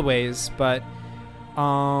 Not in all the ways, but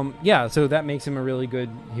yeah, so that makes him a really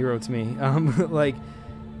good hero to me. Like,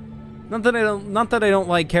 not that I don't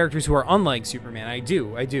like characters who are unlike Superman. I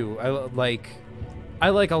do. I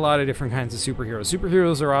like a lot of different kinds of superheroes.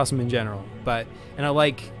 Superheroes are awesome in general, and I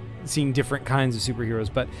like seeing different kinds of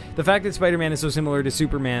superheroes. But the fact that Spider-Man is so similar to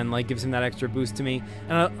Superman, like, gives him that extra boost to me.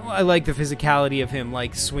 And I like the physicality of him,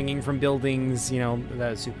 like, swinging from buildings. You know,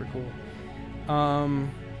 that is super cool.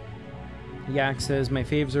 Yak says my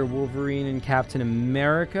faves are Wolverine and Captain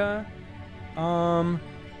America.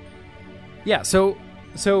 Yeah. So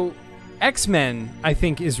X-Men, I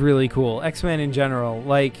think, is really cool. X-Men in general,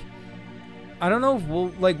 like, I don't know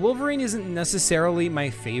if Wolverine isn't necessarily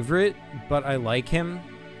my favorite, but I like him.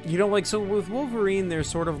 You know, like, so with Wolverine, there's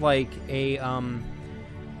sort of like a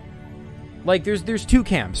like there's two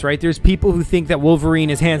camps, right? There's people who think that Wolverine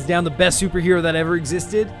is hands down the best superhero that ever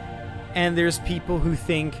existed, and there's people who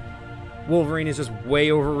think Wolverine is just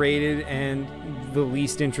way overrated and the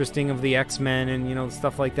least interesting of the X-Men, and, you know,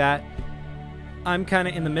 stuff like that. I'm kind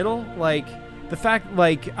of in the middle. Like, the fact,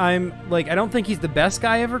 like, I don't think he's the best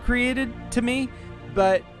guy ever created to me,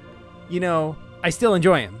 but, you know, I still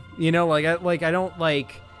enjoy him. You know, I don't I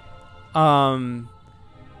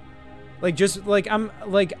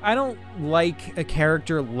don't like a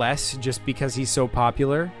character less just because he's so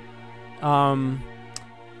popular.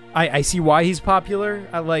 I see why he's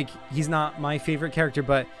popular. He's not my favorite character,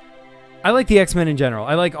 but I like the X-Men in general.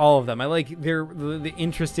 I like all of them. I like the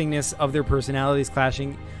interestingness of their personalities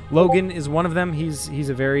clashing. Logan is one of them. He's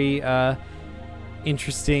a very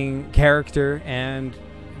interesting character, and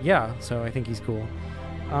yeah, so I think he's cool.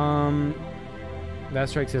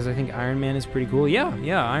 Bastrike says I think Iron Man is pretty cool. Yeah,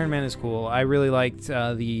 Iron Man is cool. I really liked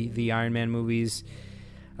the Iron Man movies.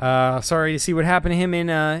 Sorry to see what happened to him in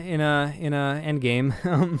Endgame.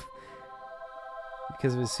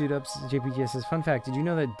 Because of his suit-ups. JPG says, fun fact, did you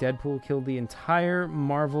know that Deadpool killed the entire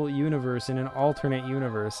Marvel universe in an alternate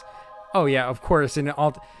universe? Oh yeah, of course. In an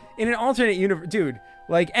alternate universe, dude,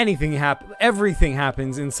 like, everything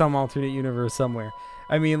happens in some alternate universe somewhere.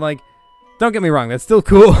 I mean, like, don't get me wrong, that's still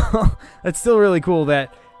cool. That's still really cool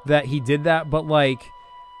that he did that, but, like,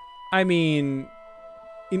 I mean,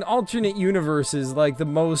 in alternate universes, like, the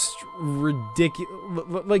most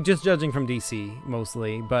ridiculous, like, just judging from DC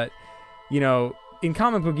mostly, but, you know, in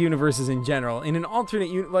comic book universes in general, in an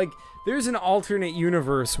alternate, like, there's an alternate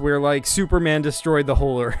universe where, like, Superman destroyed the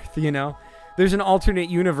whole Earth, you know? There's an alternate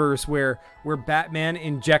universe where Batman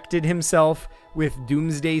injected himself with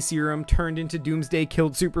Doomsday Serum, turned into Doomsday,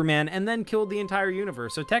 killed Superman, and then killed the entire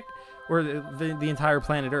universe. So the entire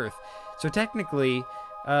planet Earth. So technically,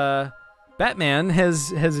 Batman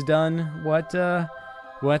has done what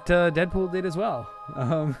Deadpool did as well.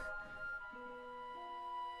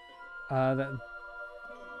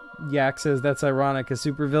 Yak says that's ironic, a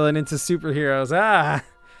supervillain into superheroes.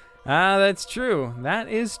 That's true. That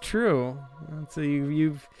is true. So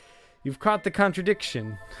you've caught the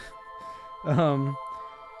contradiction.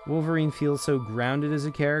 Wolverine feels so grounded as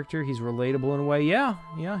a character. He's relatable in a way. Yeah,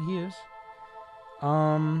 he is.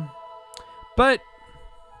 But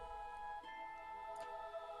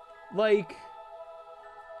like,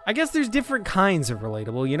 I guess there's different kinds of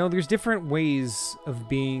relatable, you know? There's different ways of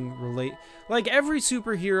being like, every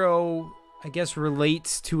superhero, I guess,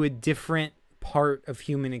 relates to a different part of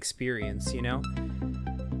human experience, you know?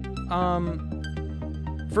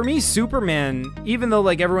 For me, Superman, even though,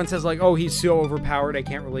 like, everyone says, like, oh, he's so overpowered, I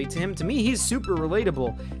can't relate to him, to me, he's super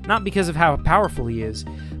relatable. Not because of how powerful he is,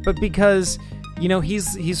 but because, you know,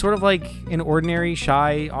 he's sort of like an ordinary,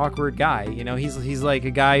 shy, awkward guy, you know? He's like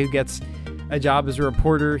a guy who gets a job as a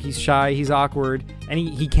reporter. He's shy, he's awkward, and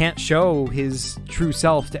he can't show his true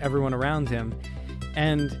self to everyone around him.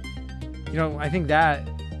 And, you know, I think that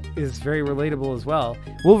is very relatable as well.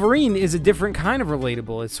 Wolverine is a different kind of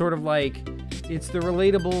relatable. It's sort of like, it's the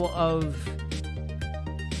relatable of,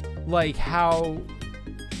 like, how,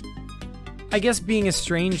 I guess, being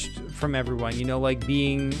estranged from everyone, you know, like,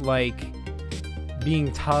 being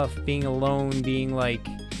tough, being alone, being, like,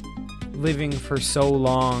 living for so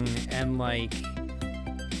long, and, like,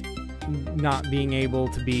 not being able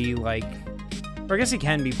to be, like, or I guess he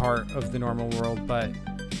can be part of the normal world, but,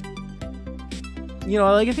 you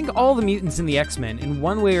know, like, I think all the mutants in the X-Men, in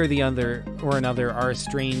one way or the other or another, are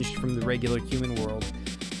estranged from the regular human world.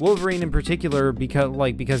 Wolverine in particular,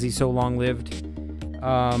 because he's so long-lived,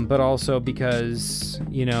 but also because,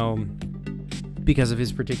 you know, because of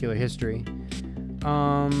his particular history.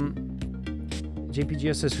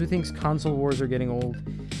 JPGS says, who thinks console wars are getting old?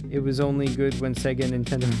 It was only good when Sega,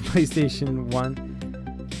 Nintendo, and PlayStation won.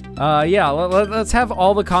 Yeah, let's have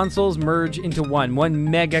all the consoles merge into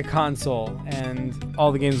one mega console, and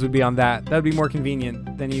all the games would be on that. That would be more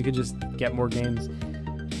convenient. Then you could just get more games.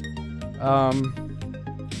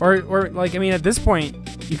 Or like, I mean, at this point,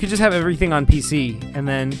 you could just have everything on PC and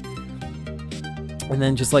then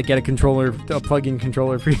just like get a plug-in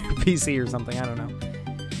controller for your PC or something. I don't know.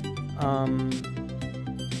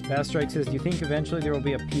 Bass Strike says, do you think eventually there will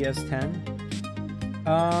be a PS10?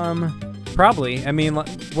 Probably. I mean,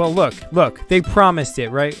 well, look, they promised it,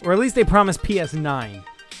 right? Or at least they promised PS9. I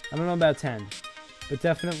don't know about 10, but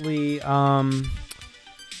definitely,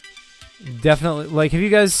 like, have you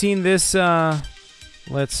guys seen this?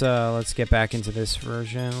 Let's get back into this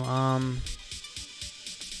version.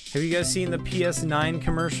 Have you guys seen the PS9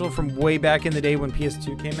 commercial from way back in the day when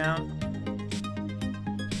PS2 came out?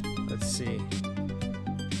 Let's see.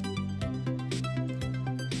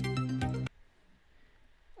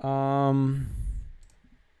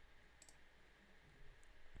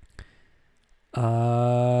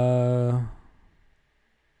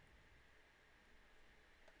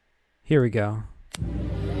 Here we go.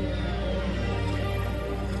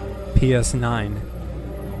 PS9.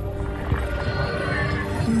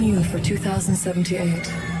 New for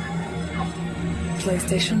 2078.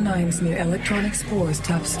 PlayStation 9's new electronic spores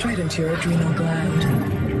tap straight into your adrenal gland.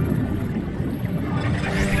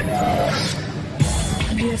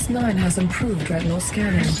 PS9 has improved retinal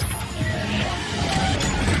scanning.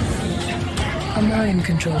 A mind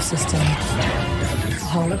control system.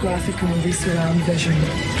 Holographic movie surround vision.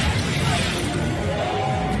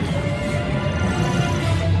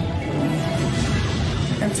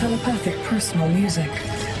 And telepathic personal music.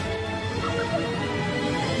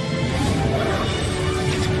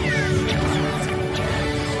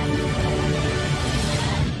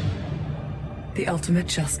 The ultimate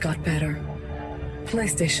just got better.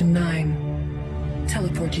 PlayStation 9.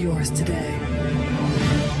 Teleport yours today.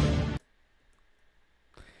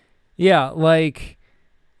 Yeah, like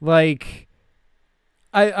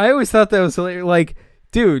I always thought that was hilarious. Like,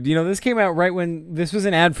 dude, you know, this came out right when this was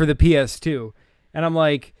an ad for the PS2. And I'm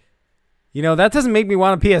like, you know, that doesn't make me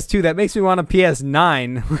want a PS2. That makes me want a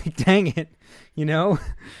PS9. Like, dang it, you know?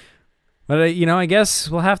 But, you know, I guess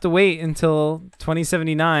we'll have to wait until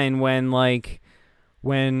 2079 when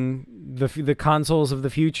the consoles of the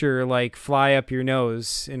future, like, fly up your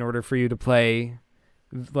nose in order for you to play,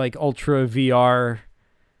 like, ultra VR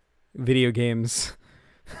video games.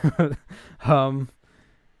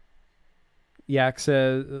 Yak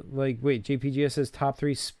says, like, wait, JPGS says top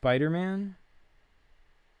 3 Spider-Man?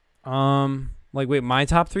 Like, wait, my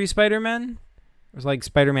top 3 Spider-Man? It was like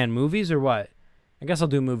Spider-Man movies or what? I guess I'll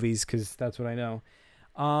do movies because that's what I know.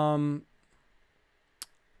 I don't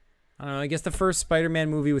know. I guess the first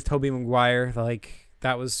Spider-Man movie with Tobey Maguire, like,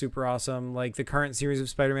 that was super awesome. Like, the current series of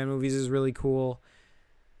Spider-Man movies is really cool.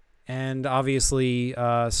 And obviously,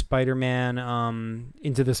 Spider-Man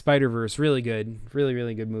Into the Spider-Verse, really good. Really,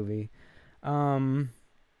 really good movie.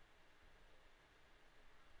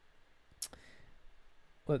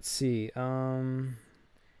 Let's see.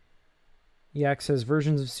 Yak says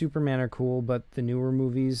versions of Superman are cool, but the newer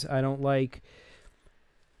movies I don't like.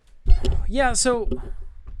 Yeah, so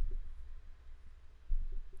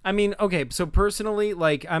I mean, okay, so personally,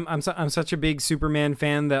 like, I'm such a big Superman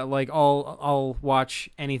fan that, like, I'll watch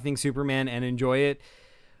anything Superman and enjoy it.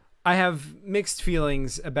 I have mixed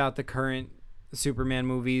feelings about the current Superman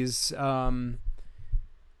movies. I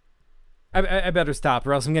better stop,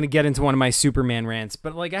 or else I'm gonna get into one of my Superman rants.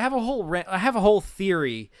 But, like, I have a whole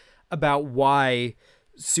theory about why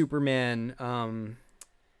Superman,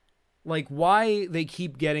 like, why they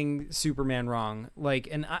keep getting Superman wrong. Like,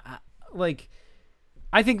 and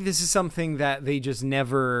I think this is something that they just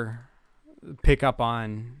never pick up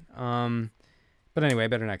on. But anyway, I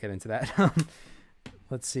better not get into that.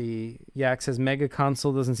 Let's see. Yak says Mega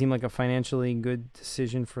Console doesn't seem like a financially good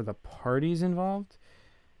decision for the parties involved.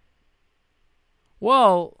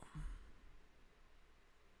 Well,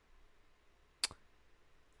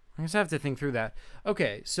 I guess I have to think through that.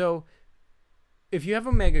 Okay, so if you have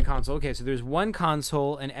a Mega Console, okay, so there's one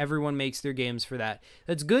console and everyone makes their games for that.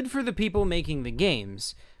 That's good for the people making the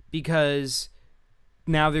games because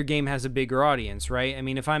now their game has a bigger audience, right? I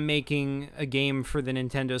mean, if I'm making a game for the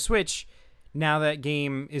Nintendo Switch, now that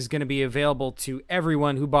game is going to be available to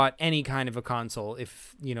everyone who bought any kind of a console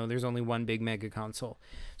if, you know, there's only one big Mega Console.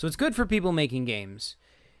 So it's good for people making games.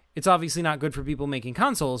 It's obviously not good for people making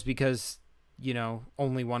consoles because, you know,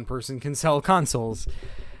 only one person can sell consoles.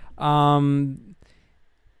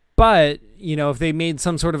 But, you know, if they made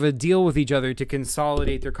some sort of a deal with each other to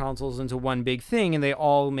consolidate their consoles into one big thing and they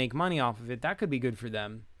all make money off of it, that could be good for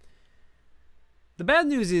them. The bad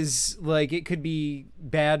news is, like, it could be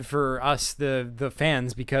bad for us, the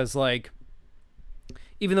fans, because, like,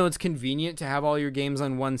 even though it's convenient to have all your games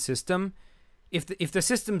on one system, if the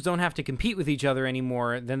systems don't have to compete with each other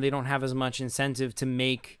anymore, then they don't have as much incentive to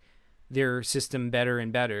make their system better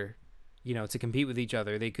and better, you know, to compete with each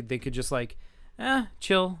other. They could just like,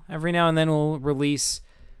 chill. Every now and then we'll release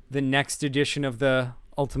the next edition of the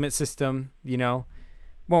Ultimate System, you know.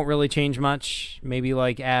 Won't really change much. Maybe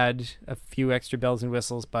like add a few extra bells and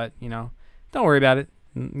whistles, but, you know, don't worry about it,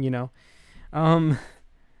 you know.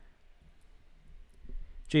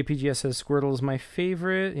 JPGS says Squirtle is my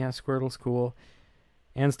favorite. Yeah, Squirtle's cool.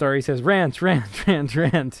 And Starry says rant.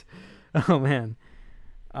 Oh, man.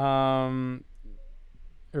 Earthquan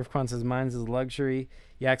says mine's is luxury.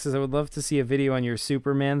 Yak says I would love to see a video on your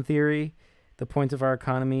Superman theory. The point of our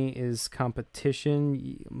economy is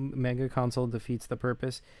competition. Mega console defeats the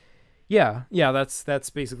purpose. Yeah, that's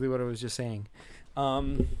basically what I was just saying.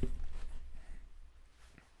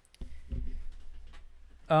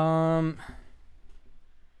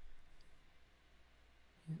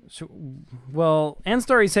 So, well,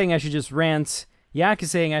 Anstar is saying I should just rant. Yak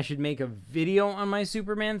is saying I should make a video on my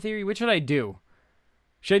Superman theory. Which should I do?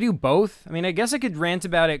 Should I do both? I mean, I guess I could rant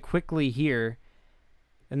about it quickly here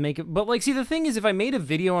and make it. But, like, see, the thing is, if I made a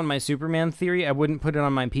video on my Superman theory, I wouldn't put it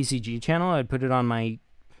on my PCG channel. I'd put it on my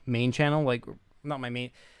main channel. Like, not my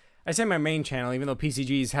main. I say my main channel, even though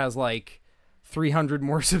PCG's has, like, 300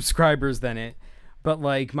 more subscribers than it. But,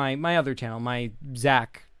 like, my other channel, my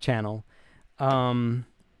Zach channel.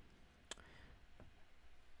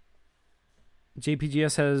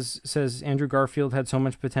 JPGS says Andrew Garfield had so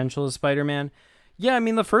much potential as Spider-Man. Yeah, I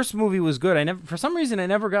mean, the first movie was good. For some reason, I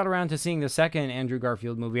never got around to seeing the second Andrew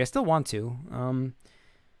Garfield movie. I still want to.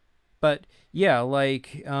 But yeah,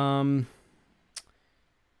 like,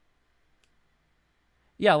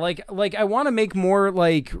 yeah, like I want to make more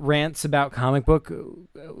like rants about comic book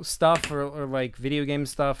stuff or like video game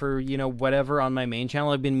stuff or, you know, whatever on my main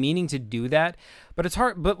channel. I've been meaning to do that, but it's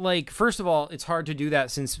hard. But like, first of all, it's hard to do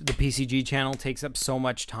that since the PCG channel takes up so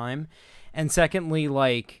much time. And secondly,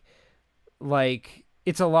 like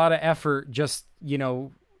it's a lot of effort just, you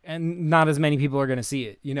know, and not as many people are going to see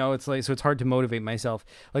it, you know. It's like, so it's hard to motivate myself.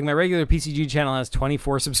 Like my regular PCG channel has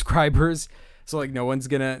 24 subscribers. So like no one's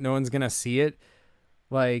going to see it.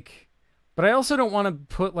 Like, but I also don't want to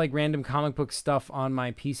put like random comic book stuff on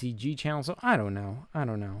my PCG channel. So I don't know.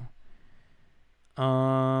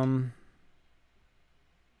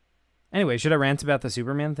 Anyway, should I rant about the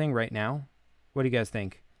Superman thing right now? What do you guys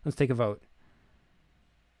think? Let's take a vote.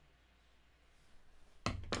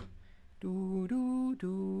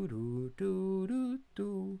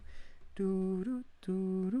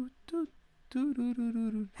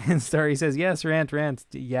 And Starry says yes, rant.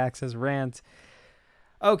 Yak says rant.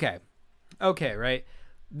 Okay, right.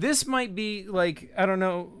 This might be like, I don't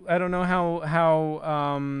know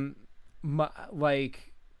how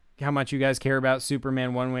like how much you guys care about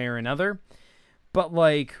Superman one way or another, but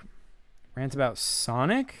like rant about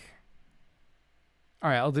Sonic.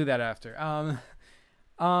 All right, I'll do that after.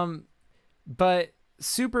 But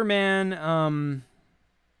Superman,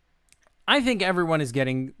 I think everyone is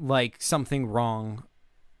getting like something wrong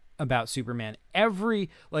about Superman. I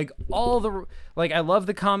love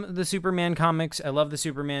the Superman comics. I love the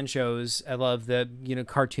Superman shows. I love the, you know,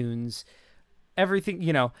 cartoons, everything,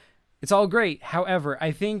 you know, it's all great. However,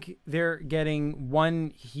 I think they're getting one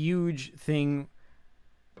huge thing.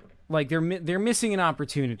 Like they're missing an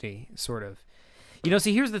opportunity, sort of, you know.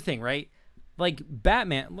 See, here's the thing, right? Like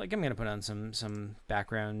Batman, like I'm going to put on some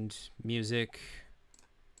background music.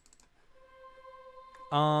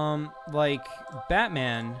 Like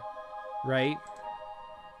Batman, right?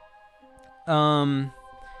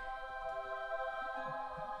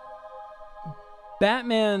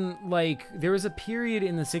 Batman, like, there was a period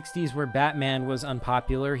in the 60s where Batman was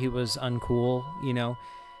unpopular. He was uncool, you know.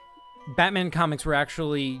 Batman comics were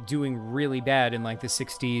actually doing really bad in, like, the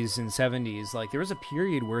 60s and 70s. Like, there was a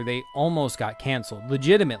period where they almost got canceled.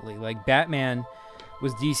 Legitimately. Like, Batman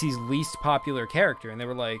was DC's least popular character. And they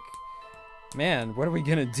were like, man, what are we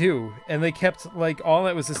gonna do? And they kept, like, all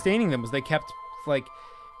that was sustaining them was they kept, like,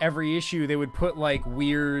 every issue they would put, like,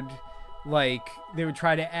 weird, like, they would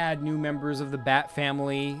try to add new members of the Bat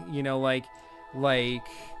family, you know, like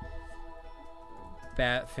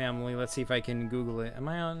Bat family. Let's see if I can Google it. Am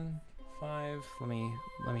I on 5? Let me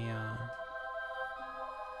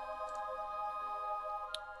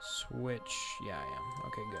switch. Yeah, I am.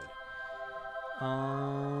 Okay, good.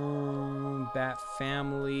 Bat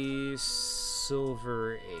family,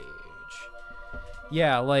 Silver Age.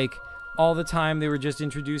 Yeah, like, all the time they were just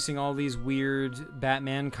introducing all these weird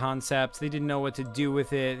Batman concepts. They didn't know what to do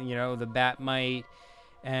with it. You know, the Batmite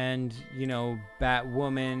and, you know,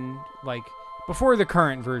 Batwoman. Like, before the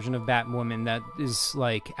current version of Batwoman that is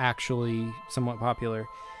like actually somewhat popular.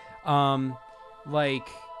 Like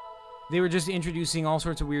they were just introducing all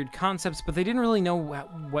sorts of weird concepts, but they didn't really know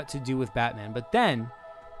what to do with Batman. But then,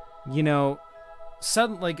 you know,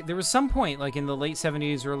 like there was some point like in the late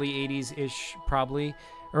 70s, early 80s ish, probably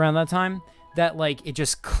around that time, that like it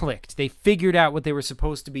just clicked. They figured out what they were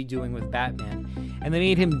supposed to be doing with Batman, and they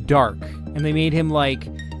made him dark, and they made him like,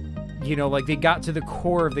 you know, like they got to the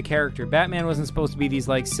core of the character. Batman wasn't supposed to be these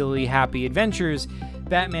like silly, happy adventures.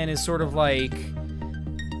 Batman is sort of like,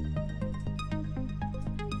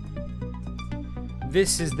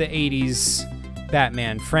 this is the 80s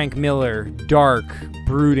Batman. Frank Miller, dark,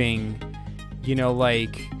 brooding, you know,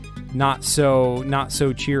 like not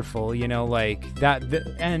so cheerful, you know, like that.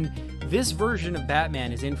 And this version of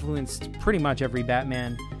Batman has influenced pretty much every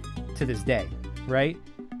Batman to this day, right?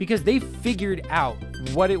 Because they figured out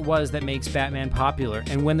what it was that makes Batman popular,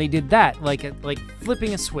 and when they did that, like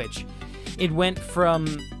flipping a switch, it went from,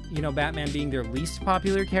 you know, Batman being their least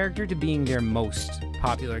popular character to being their most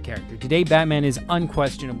popular character. Today, Batman is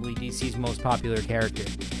unquestionably DC's most popular character.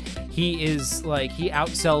 He is like, he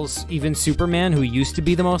outsells even Superman, who used to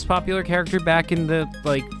be the most popular character back in the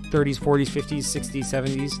like 30s, 40s, 50s, 60s,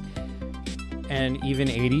 70s, and even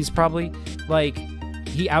 80s probably. Like,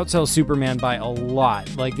 he outsells Superman by a lot.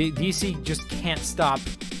 Like, DC just can't stop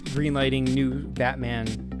greenlighting new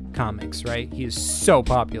Batman comics, right? He is so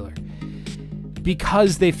popular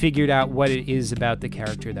because they figured out what it is about the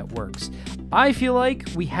character that works. I feel like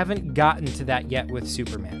we haven't gotten to that yet with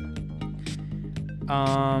Superman.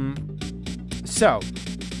 So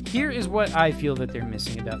here is what I feel that they're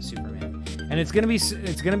missing about Superman, and it's gonna be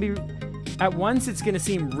at once it's gonna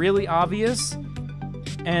seem really obvious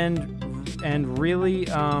and really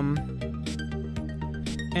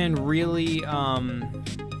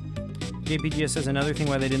JPG says another thing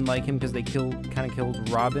why they didn't like him, because they kind of killed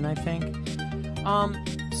Robin, I think.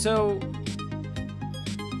 So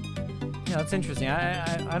yeah, that's interesting.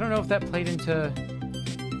 I don't know if that played into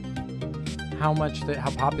how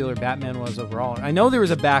popular Batman was overall. I know there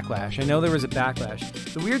was a backlash.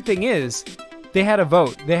 The weird thing is, they had a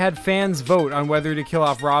vote. They had fans vote on whether to kill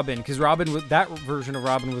off Robin, because that version of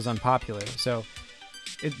Robin was unpopular. So,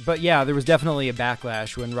 but yeah, there was definitely a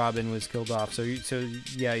backlash when Robin was killed off. So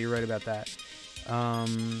yeah, you're right about that.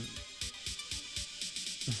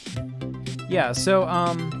 Yeah. So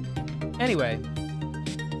anyway,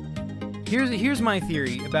 here's my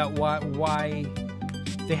theory about why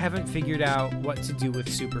they haven't figured out what to do with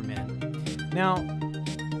Superman. Now,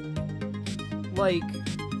 like,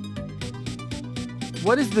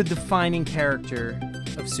 what is the defining character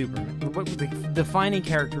of Superman? What the defining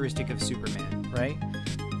characteristic of Superman, right?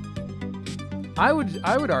 I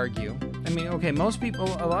would argue, I mean, okay, a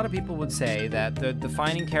lot of people would say that the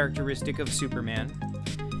defining characteristic of Superman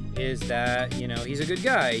is that, you know, he's a good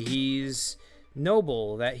guy, he's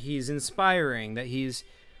noble, that he's inspiring, that he's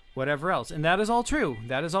whatever else. And that is all true. You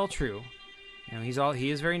know, he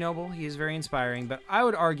is very noble, he is very inspiring, but I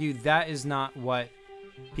would argue that is not what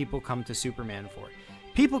people come to Superman for.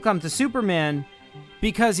 People come to Superman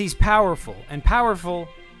because he's powerful, and powerful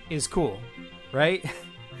is cool, right?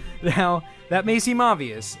 Now, that may seem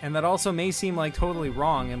obvious, and that also may seem like totally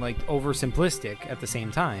wrong and like oversimplistic at the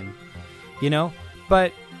same time, you know?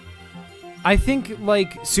 But I think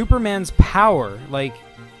like Superman's power, like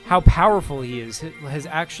how powerful he is, has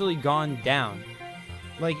actually gone down.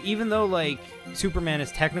 Like, even though like Superman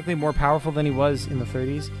is technically more powerful than he was in the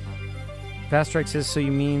 30s, Fast Strike says, so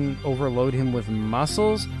you mean overload him with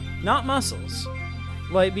muscles? Not muscles.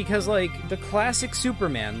 Like, because like the classic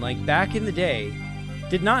Superman, like back in the day,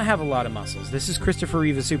 did not have a lot of muscles. This is Christopher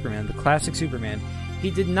Reeve's Superman, the classic Superman.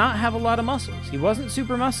 He did not have a lot of muscles. He wasn't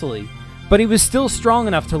super muscly, but he was still strong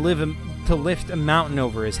enough to lift a mountain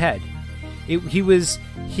over his head. It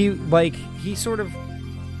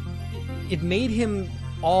made him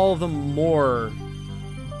all the more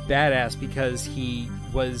badass because he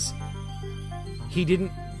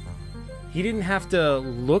didn't have to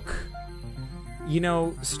look, you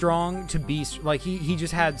know, strong to be like, he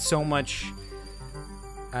just had so much,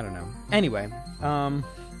 I don't know. Anyway,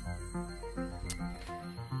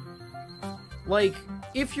 like,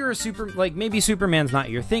 if you're like, maybe Superman's not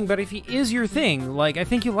your thing, but if he is your thing, like, I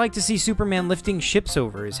think you like to see Superman lifting ships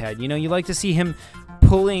over his head. You know, you like to see him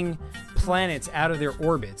pulling planets out of their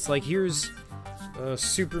orbits. Like, here's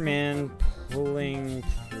Superman pulling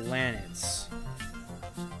planets.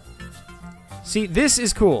 See, this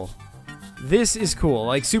is cool.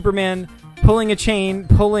 Like, Superman pulling a chain,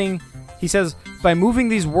 he says, by moving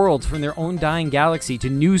these worlds from their own dying galaxy to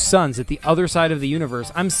new suns at the other side of the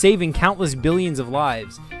universe, I'm saving countless billions of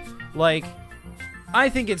lives. Like, I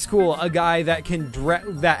think it's cool, a guy that can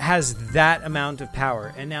that has that amount of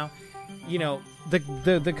power. And now, you know,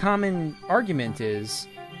 the common argument is,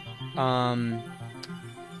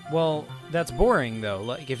 well, that's boring though.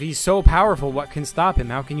 Like, if he's so powerful, what can stop him?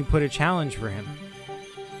 How can you put a challenge for him?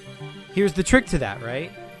 Here's the trick to that,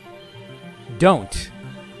 right? Don't.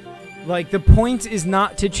 Like, the point is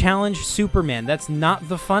not to challenge Superman. That's not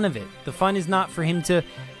the fun of it. The fun is not for him to...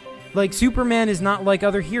 Like, Superman is not like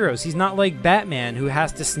other heroes. He's not like Batman, who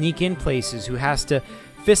has to sneak in places, who has to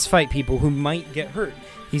fist fight people who might get hurt.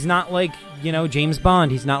 He's not like, you know, James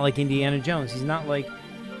Bond. He's not like Indiana Jones. He's not like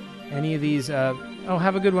any of these... Oh,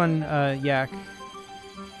 have a good one, Yak.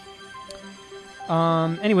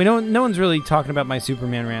 Anyway, no one's really talking about my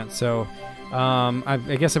Superman rant, so...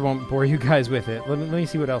 I guess I won't bore you guys with it. Let me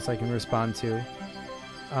see what else I can respond to.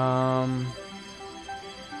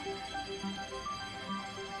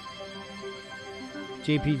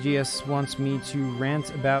 JPGS wants me to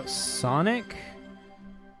rant about Sonic.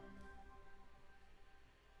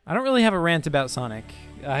 I don't really have a rant about Sonic.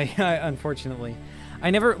 I unfortunately, I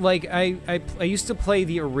never like I used to play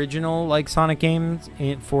the original like Sonic games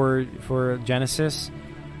for Genesis.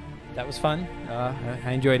 That was fun.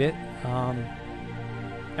 I enjoyed it.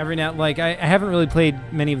 Every now, like, I haven't really played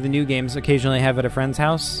many of the new games. Occasionally I have at a friend's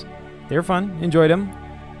house. They're fun. Enjoyed them.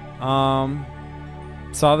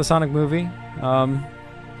 Saw the Sonic movie.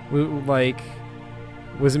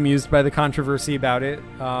 Was amused by the controversy about it.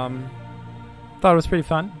 Thought it was pretty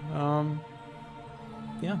fun.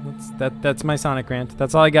 Yeah, that's my Sonic rant.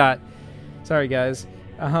 That's all I got. Sorry, guys.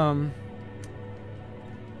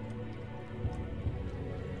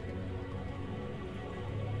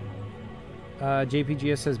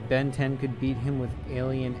 JPGS says Ben 10 could beat him with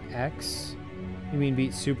Alien X. You mean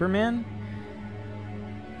beat Superman?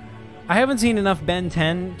 I haven't seen enough Ben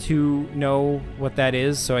 10 to know what that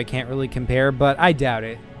is, so I can't really compare, but I doubt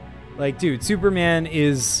it. Like, dude, Superman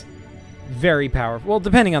is very powerful. Well,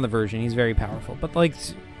 depending on the version, he's very powerful. But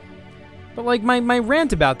my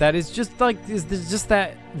rant about that is just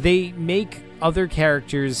that they make other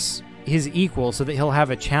characters his equal so that he'll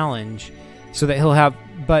have a challenge,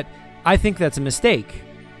 but I think that's a mistake.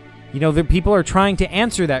 You know, the people are trying to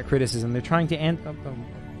answer that criticism. They're trying to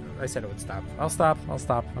I said it would stop. I'll stop.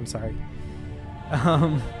 I'm sorry.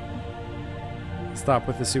 Stop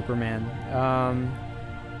with the Superman.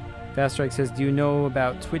 Fast Strike says, do you know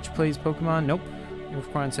about Twitch plays Pokemon? Nope.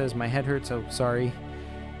 Wolfcron says, my head hurts, oh, sorry.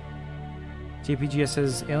 JPGS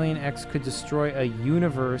says, Alien X could destroy a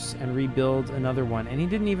universe and rebuild another one. And he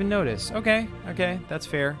didn't even notice. Okay, that's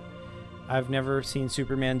fair. I've never seen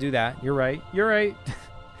Superman do that. You're right.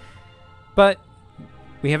 But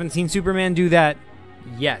we haven't seen Superman do that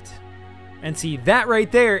yet. And see, that right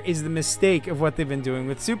there is the mistake of what they've been doing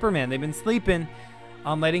with Superman. They've been sleeping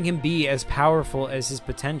on letting him be as powerful as his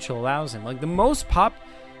potential allows him. Like, the most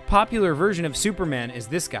popular version of Superman is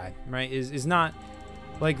this guy, right? Is not...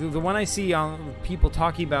 Like, the one I see on people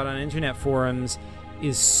talking about on internet forums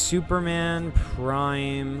is Superman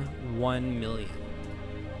Prime 1 million.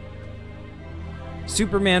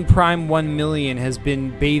 Superman Prime 1 million has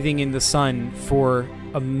been bathing in the sun for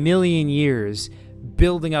 1 million years,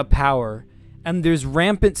 building up power, and there's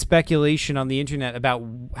rampant speculation on the internet about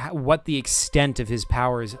what the extent of his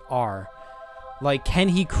powers are. Like, can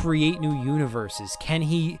he create new universes? Can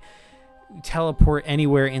he teleport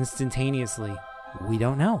anywhere instantaneously? We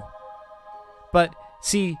don't know. But,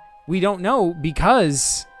 see, we don't know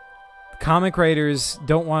because comic writers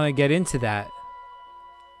don't want to get into that.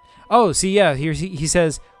 Oh, see, yeah, he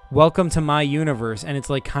says, welcome to my universe, and it's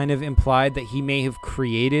like kind of implied that he may have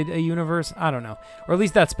created a universe. I don't know. Or at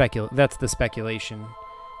least that's the speculation.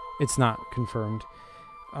 It's not confirmed.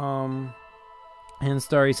 And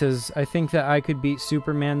Starry says, I think that I could beat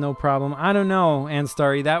Superman, no problem. I don't know, and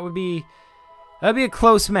Starry, that'd be a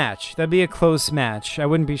close match. That'd be a close match. I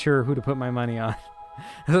wouldn't be sure who to put my money on.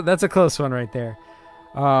 That's a close one right there.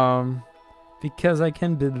 Because I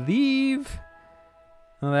can believe...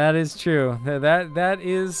 Well, that is true. That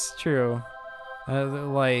is true.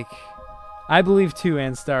 Like, I believe too,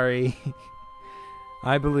 Anstari.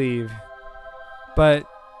 I believe. But,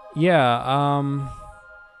 yeah,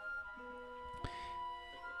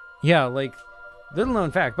 yeah, like, little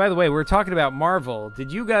known fact. By the way, we're talking about Marvel.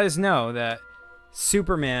 Did you guys know that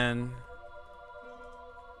Superman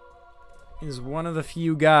is one of the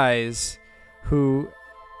few guys who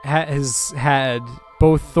has had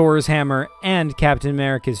both Thor's hammer and Captain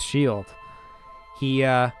America's shield? He,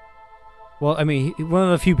 well, I mean, one of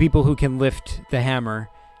the few people who can lift the hammer,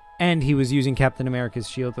 and he was using Captain America's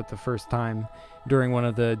shield at the first time during one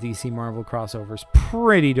of the DC Marvel crossovers.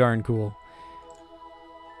 Pretty darn cool.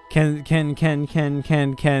 Can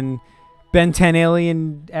Ben 10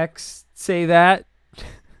 Alien X say that?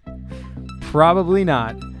 Probably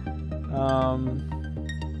not.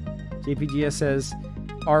 JPGS says,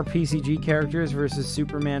 are PCG characters versus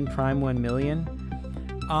Superman Prime 1 million?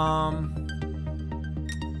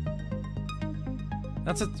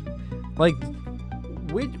 That's a... Like,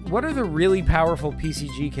 what are the really powerful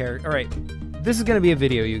PCG characters? All right, this is going to be a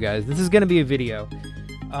video, you guys. This is going to be a video.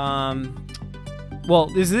 Well,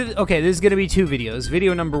 this is going to be 2 videos.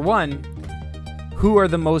 Video number 1, who are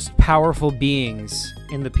the most powerful beings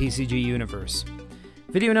in the PCG universe?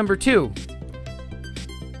 Video number 2,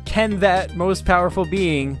 can that most powerful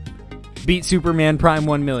being beat Superman Prime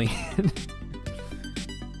 1 million?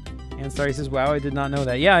 And Starry says, wow, I did not know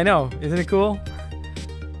that. Yeah, I know. Isn't it cool?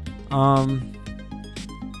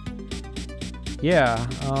 Yeah,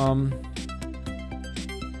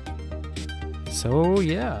 so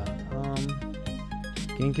yeah,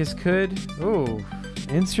 Genghis could, ooh,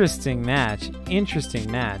 interesting match, You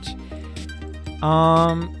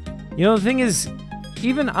know, the thing is,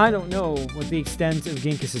 even I don't know what the extent of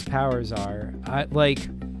Genghis's powers are.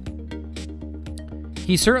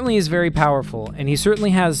 He certainly is very powerful, and he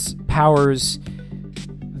certainly has powers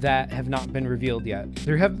that have not been revealed yet.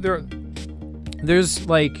 There's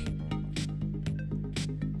like,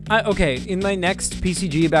 okay, in my next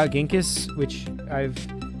PCG about Genghis, which I've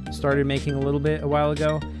started making a little bit a while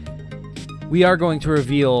ago, we are going to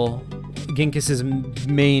reveal Genghis's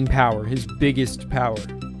main power, his biggest power.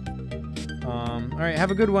 All right,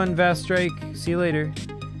 have a good one, Vast Strike. See you later.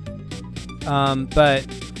 But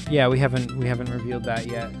yeah, we haven't revealed that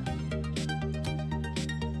yet.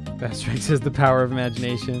 Vast Strike says the power of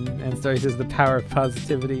imagination, and Starry says the power of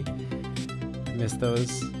positivity. Missed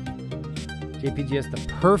those. JPGS, the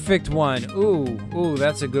perfect one. Ooh,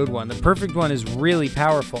 that's a good one. The perfect one is really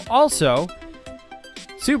powerful. Also,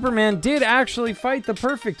 Superman did actually fight the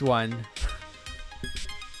perfect one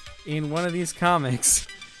in one of these comics.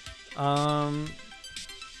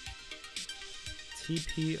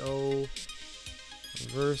 TPO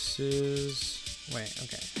versus... Wait,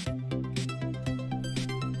 okay.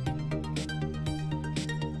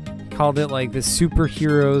 Called it like the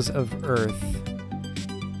superheroes of Earth.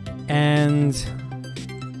 And...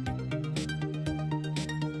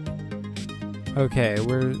 Okay,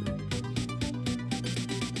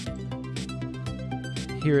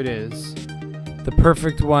 here it is. The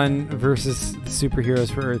perfect one versus the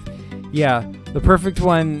superheroes for Earth. Yeah, the perfect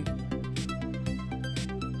one...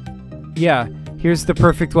 Yeah, here's the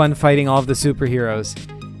perfect one fighting all of the superheroes.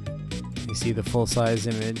 You see the full-size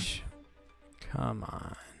image. Come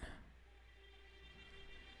on.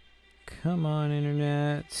 Come on,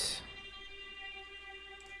 internet.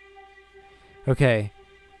 Okay.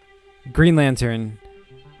 Green Lantern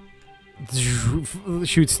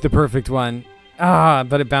shoots the perfect one.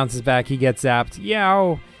 But it bounces back. He gets zapped.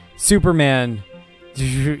 Yow! Superman.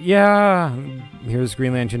 Yeah! Here's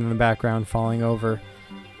Green Lantern in the background falling over.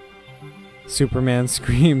 Superman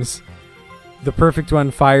screams. The perfect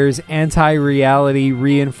one fires anti-reality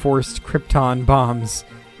reinforced Krypton bombs.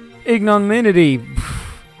 Ignominy!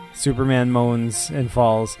 Superman moans and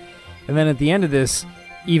falls. And then at the end of this,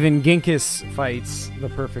 even Genghis fights the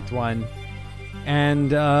perfect one.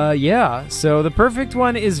 And yeah, so the perfect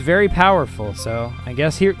one is very powerful. So I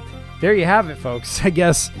guess there you have it, folks. I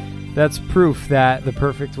guess that's proof that the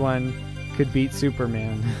perfect one could beat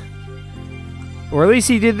Superman. Or at least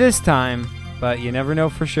he did this time, but you never know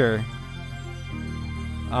for sure.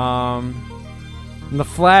 And the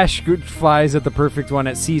Flash flies at the perfect one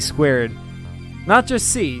at c squared. Not just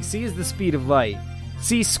c. C is the speed of light.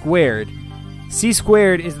 C squared. C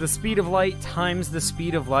squared is the speed of light times the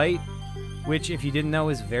speed of light, which, if you didn't know,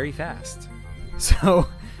 is very fast. So,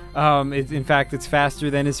 in fact, it's faster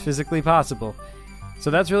than is physically possible. So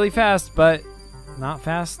that's really fast, but not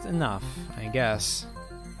fast enough, I guess.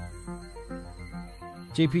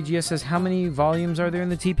 JPGS says, how many volumes are there in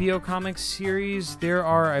the TPO comics series? There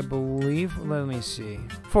are, I believe, let me see,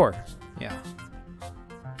 4. Yeah.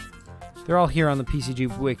 They're all here on the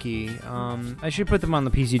PCG Wiki. I should put them on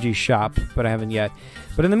the PCG shop, but I haven't yet.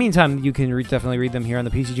 But in the meantime, you can definitely read them here on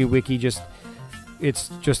the PCG Wiki. It's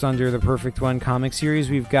just under the Perfect One comic series.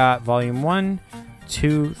 We've got Volume 1,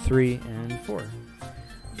 2, 3, and 4.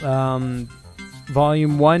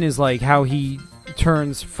 Volume 1 is like how he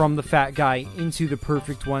turns from the fat guy into the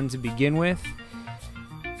Perfect One to begin with.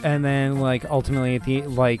 And then, like, ultimately, at the,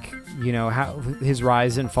 like, you know, how his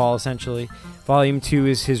rise and fall, essentially. Volume 2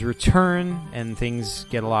 is his return, and things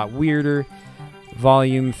get a lot weirder.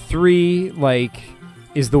 Volume 3, like,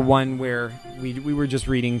 is the one where we were just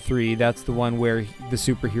reading 3. That's the one where the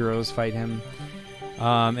superheroes fight him.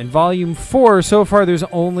 And Volume 4, so far there's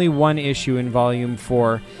only one issue in Volume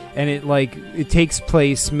 4, and it takes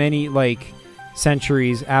place many, like,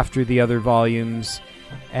 centuries after the other volumes,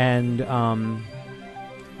 and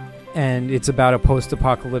it's about a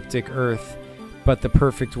post-apocalyptic Earth, but the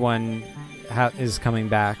perfect one is coming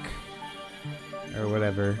back, or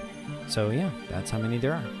whatever. So yeah, that's how many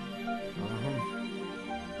there are.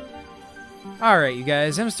 Alright, you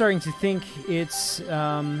guys, I'm starting to think it's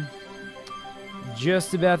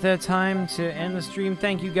just about that time to end the stream.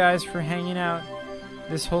 Thank you guys for hanging out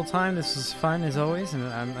this whole time. This was fun, as always, and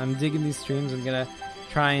I'm digging these streams. I'm going to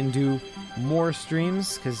try and do more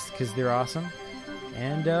streams, because they're awesome.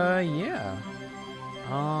 And, yeah.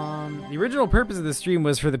 The original purpose of the stream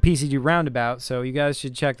was for the PCG Roundabout, so you guys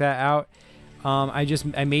should check that out.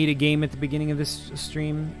 I made a game at the beginning of this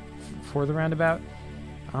stream for the Roundabout.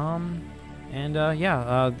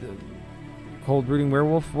 Yeah, Cold Brooding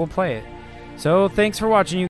Werewolf, we'll play it. So, thanks for watching, you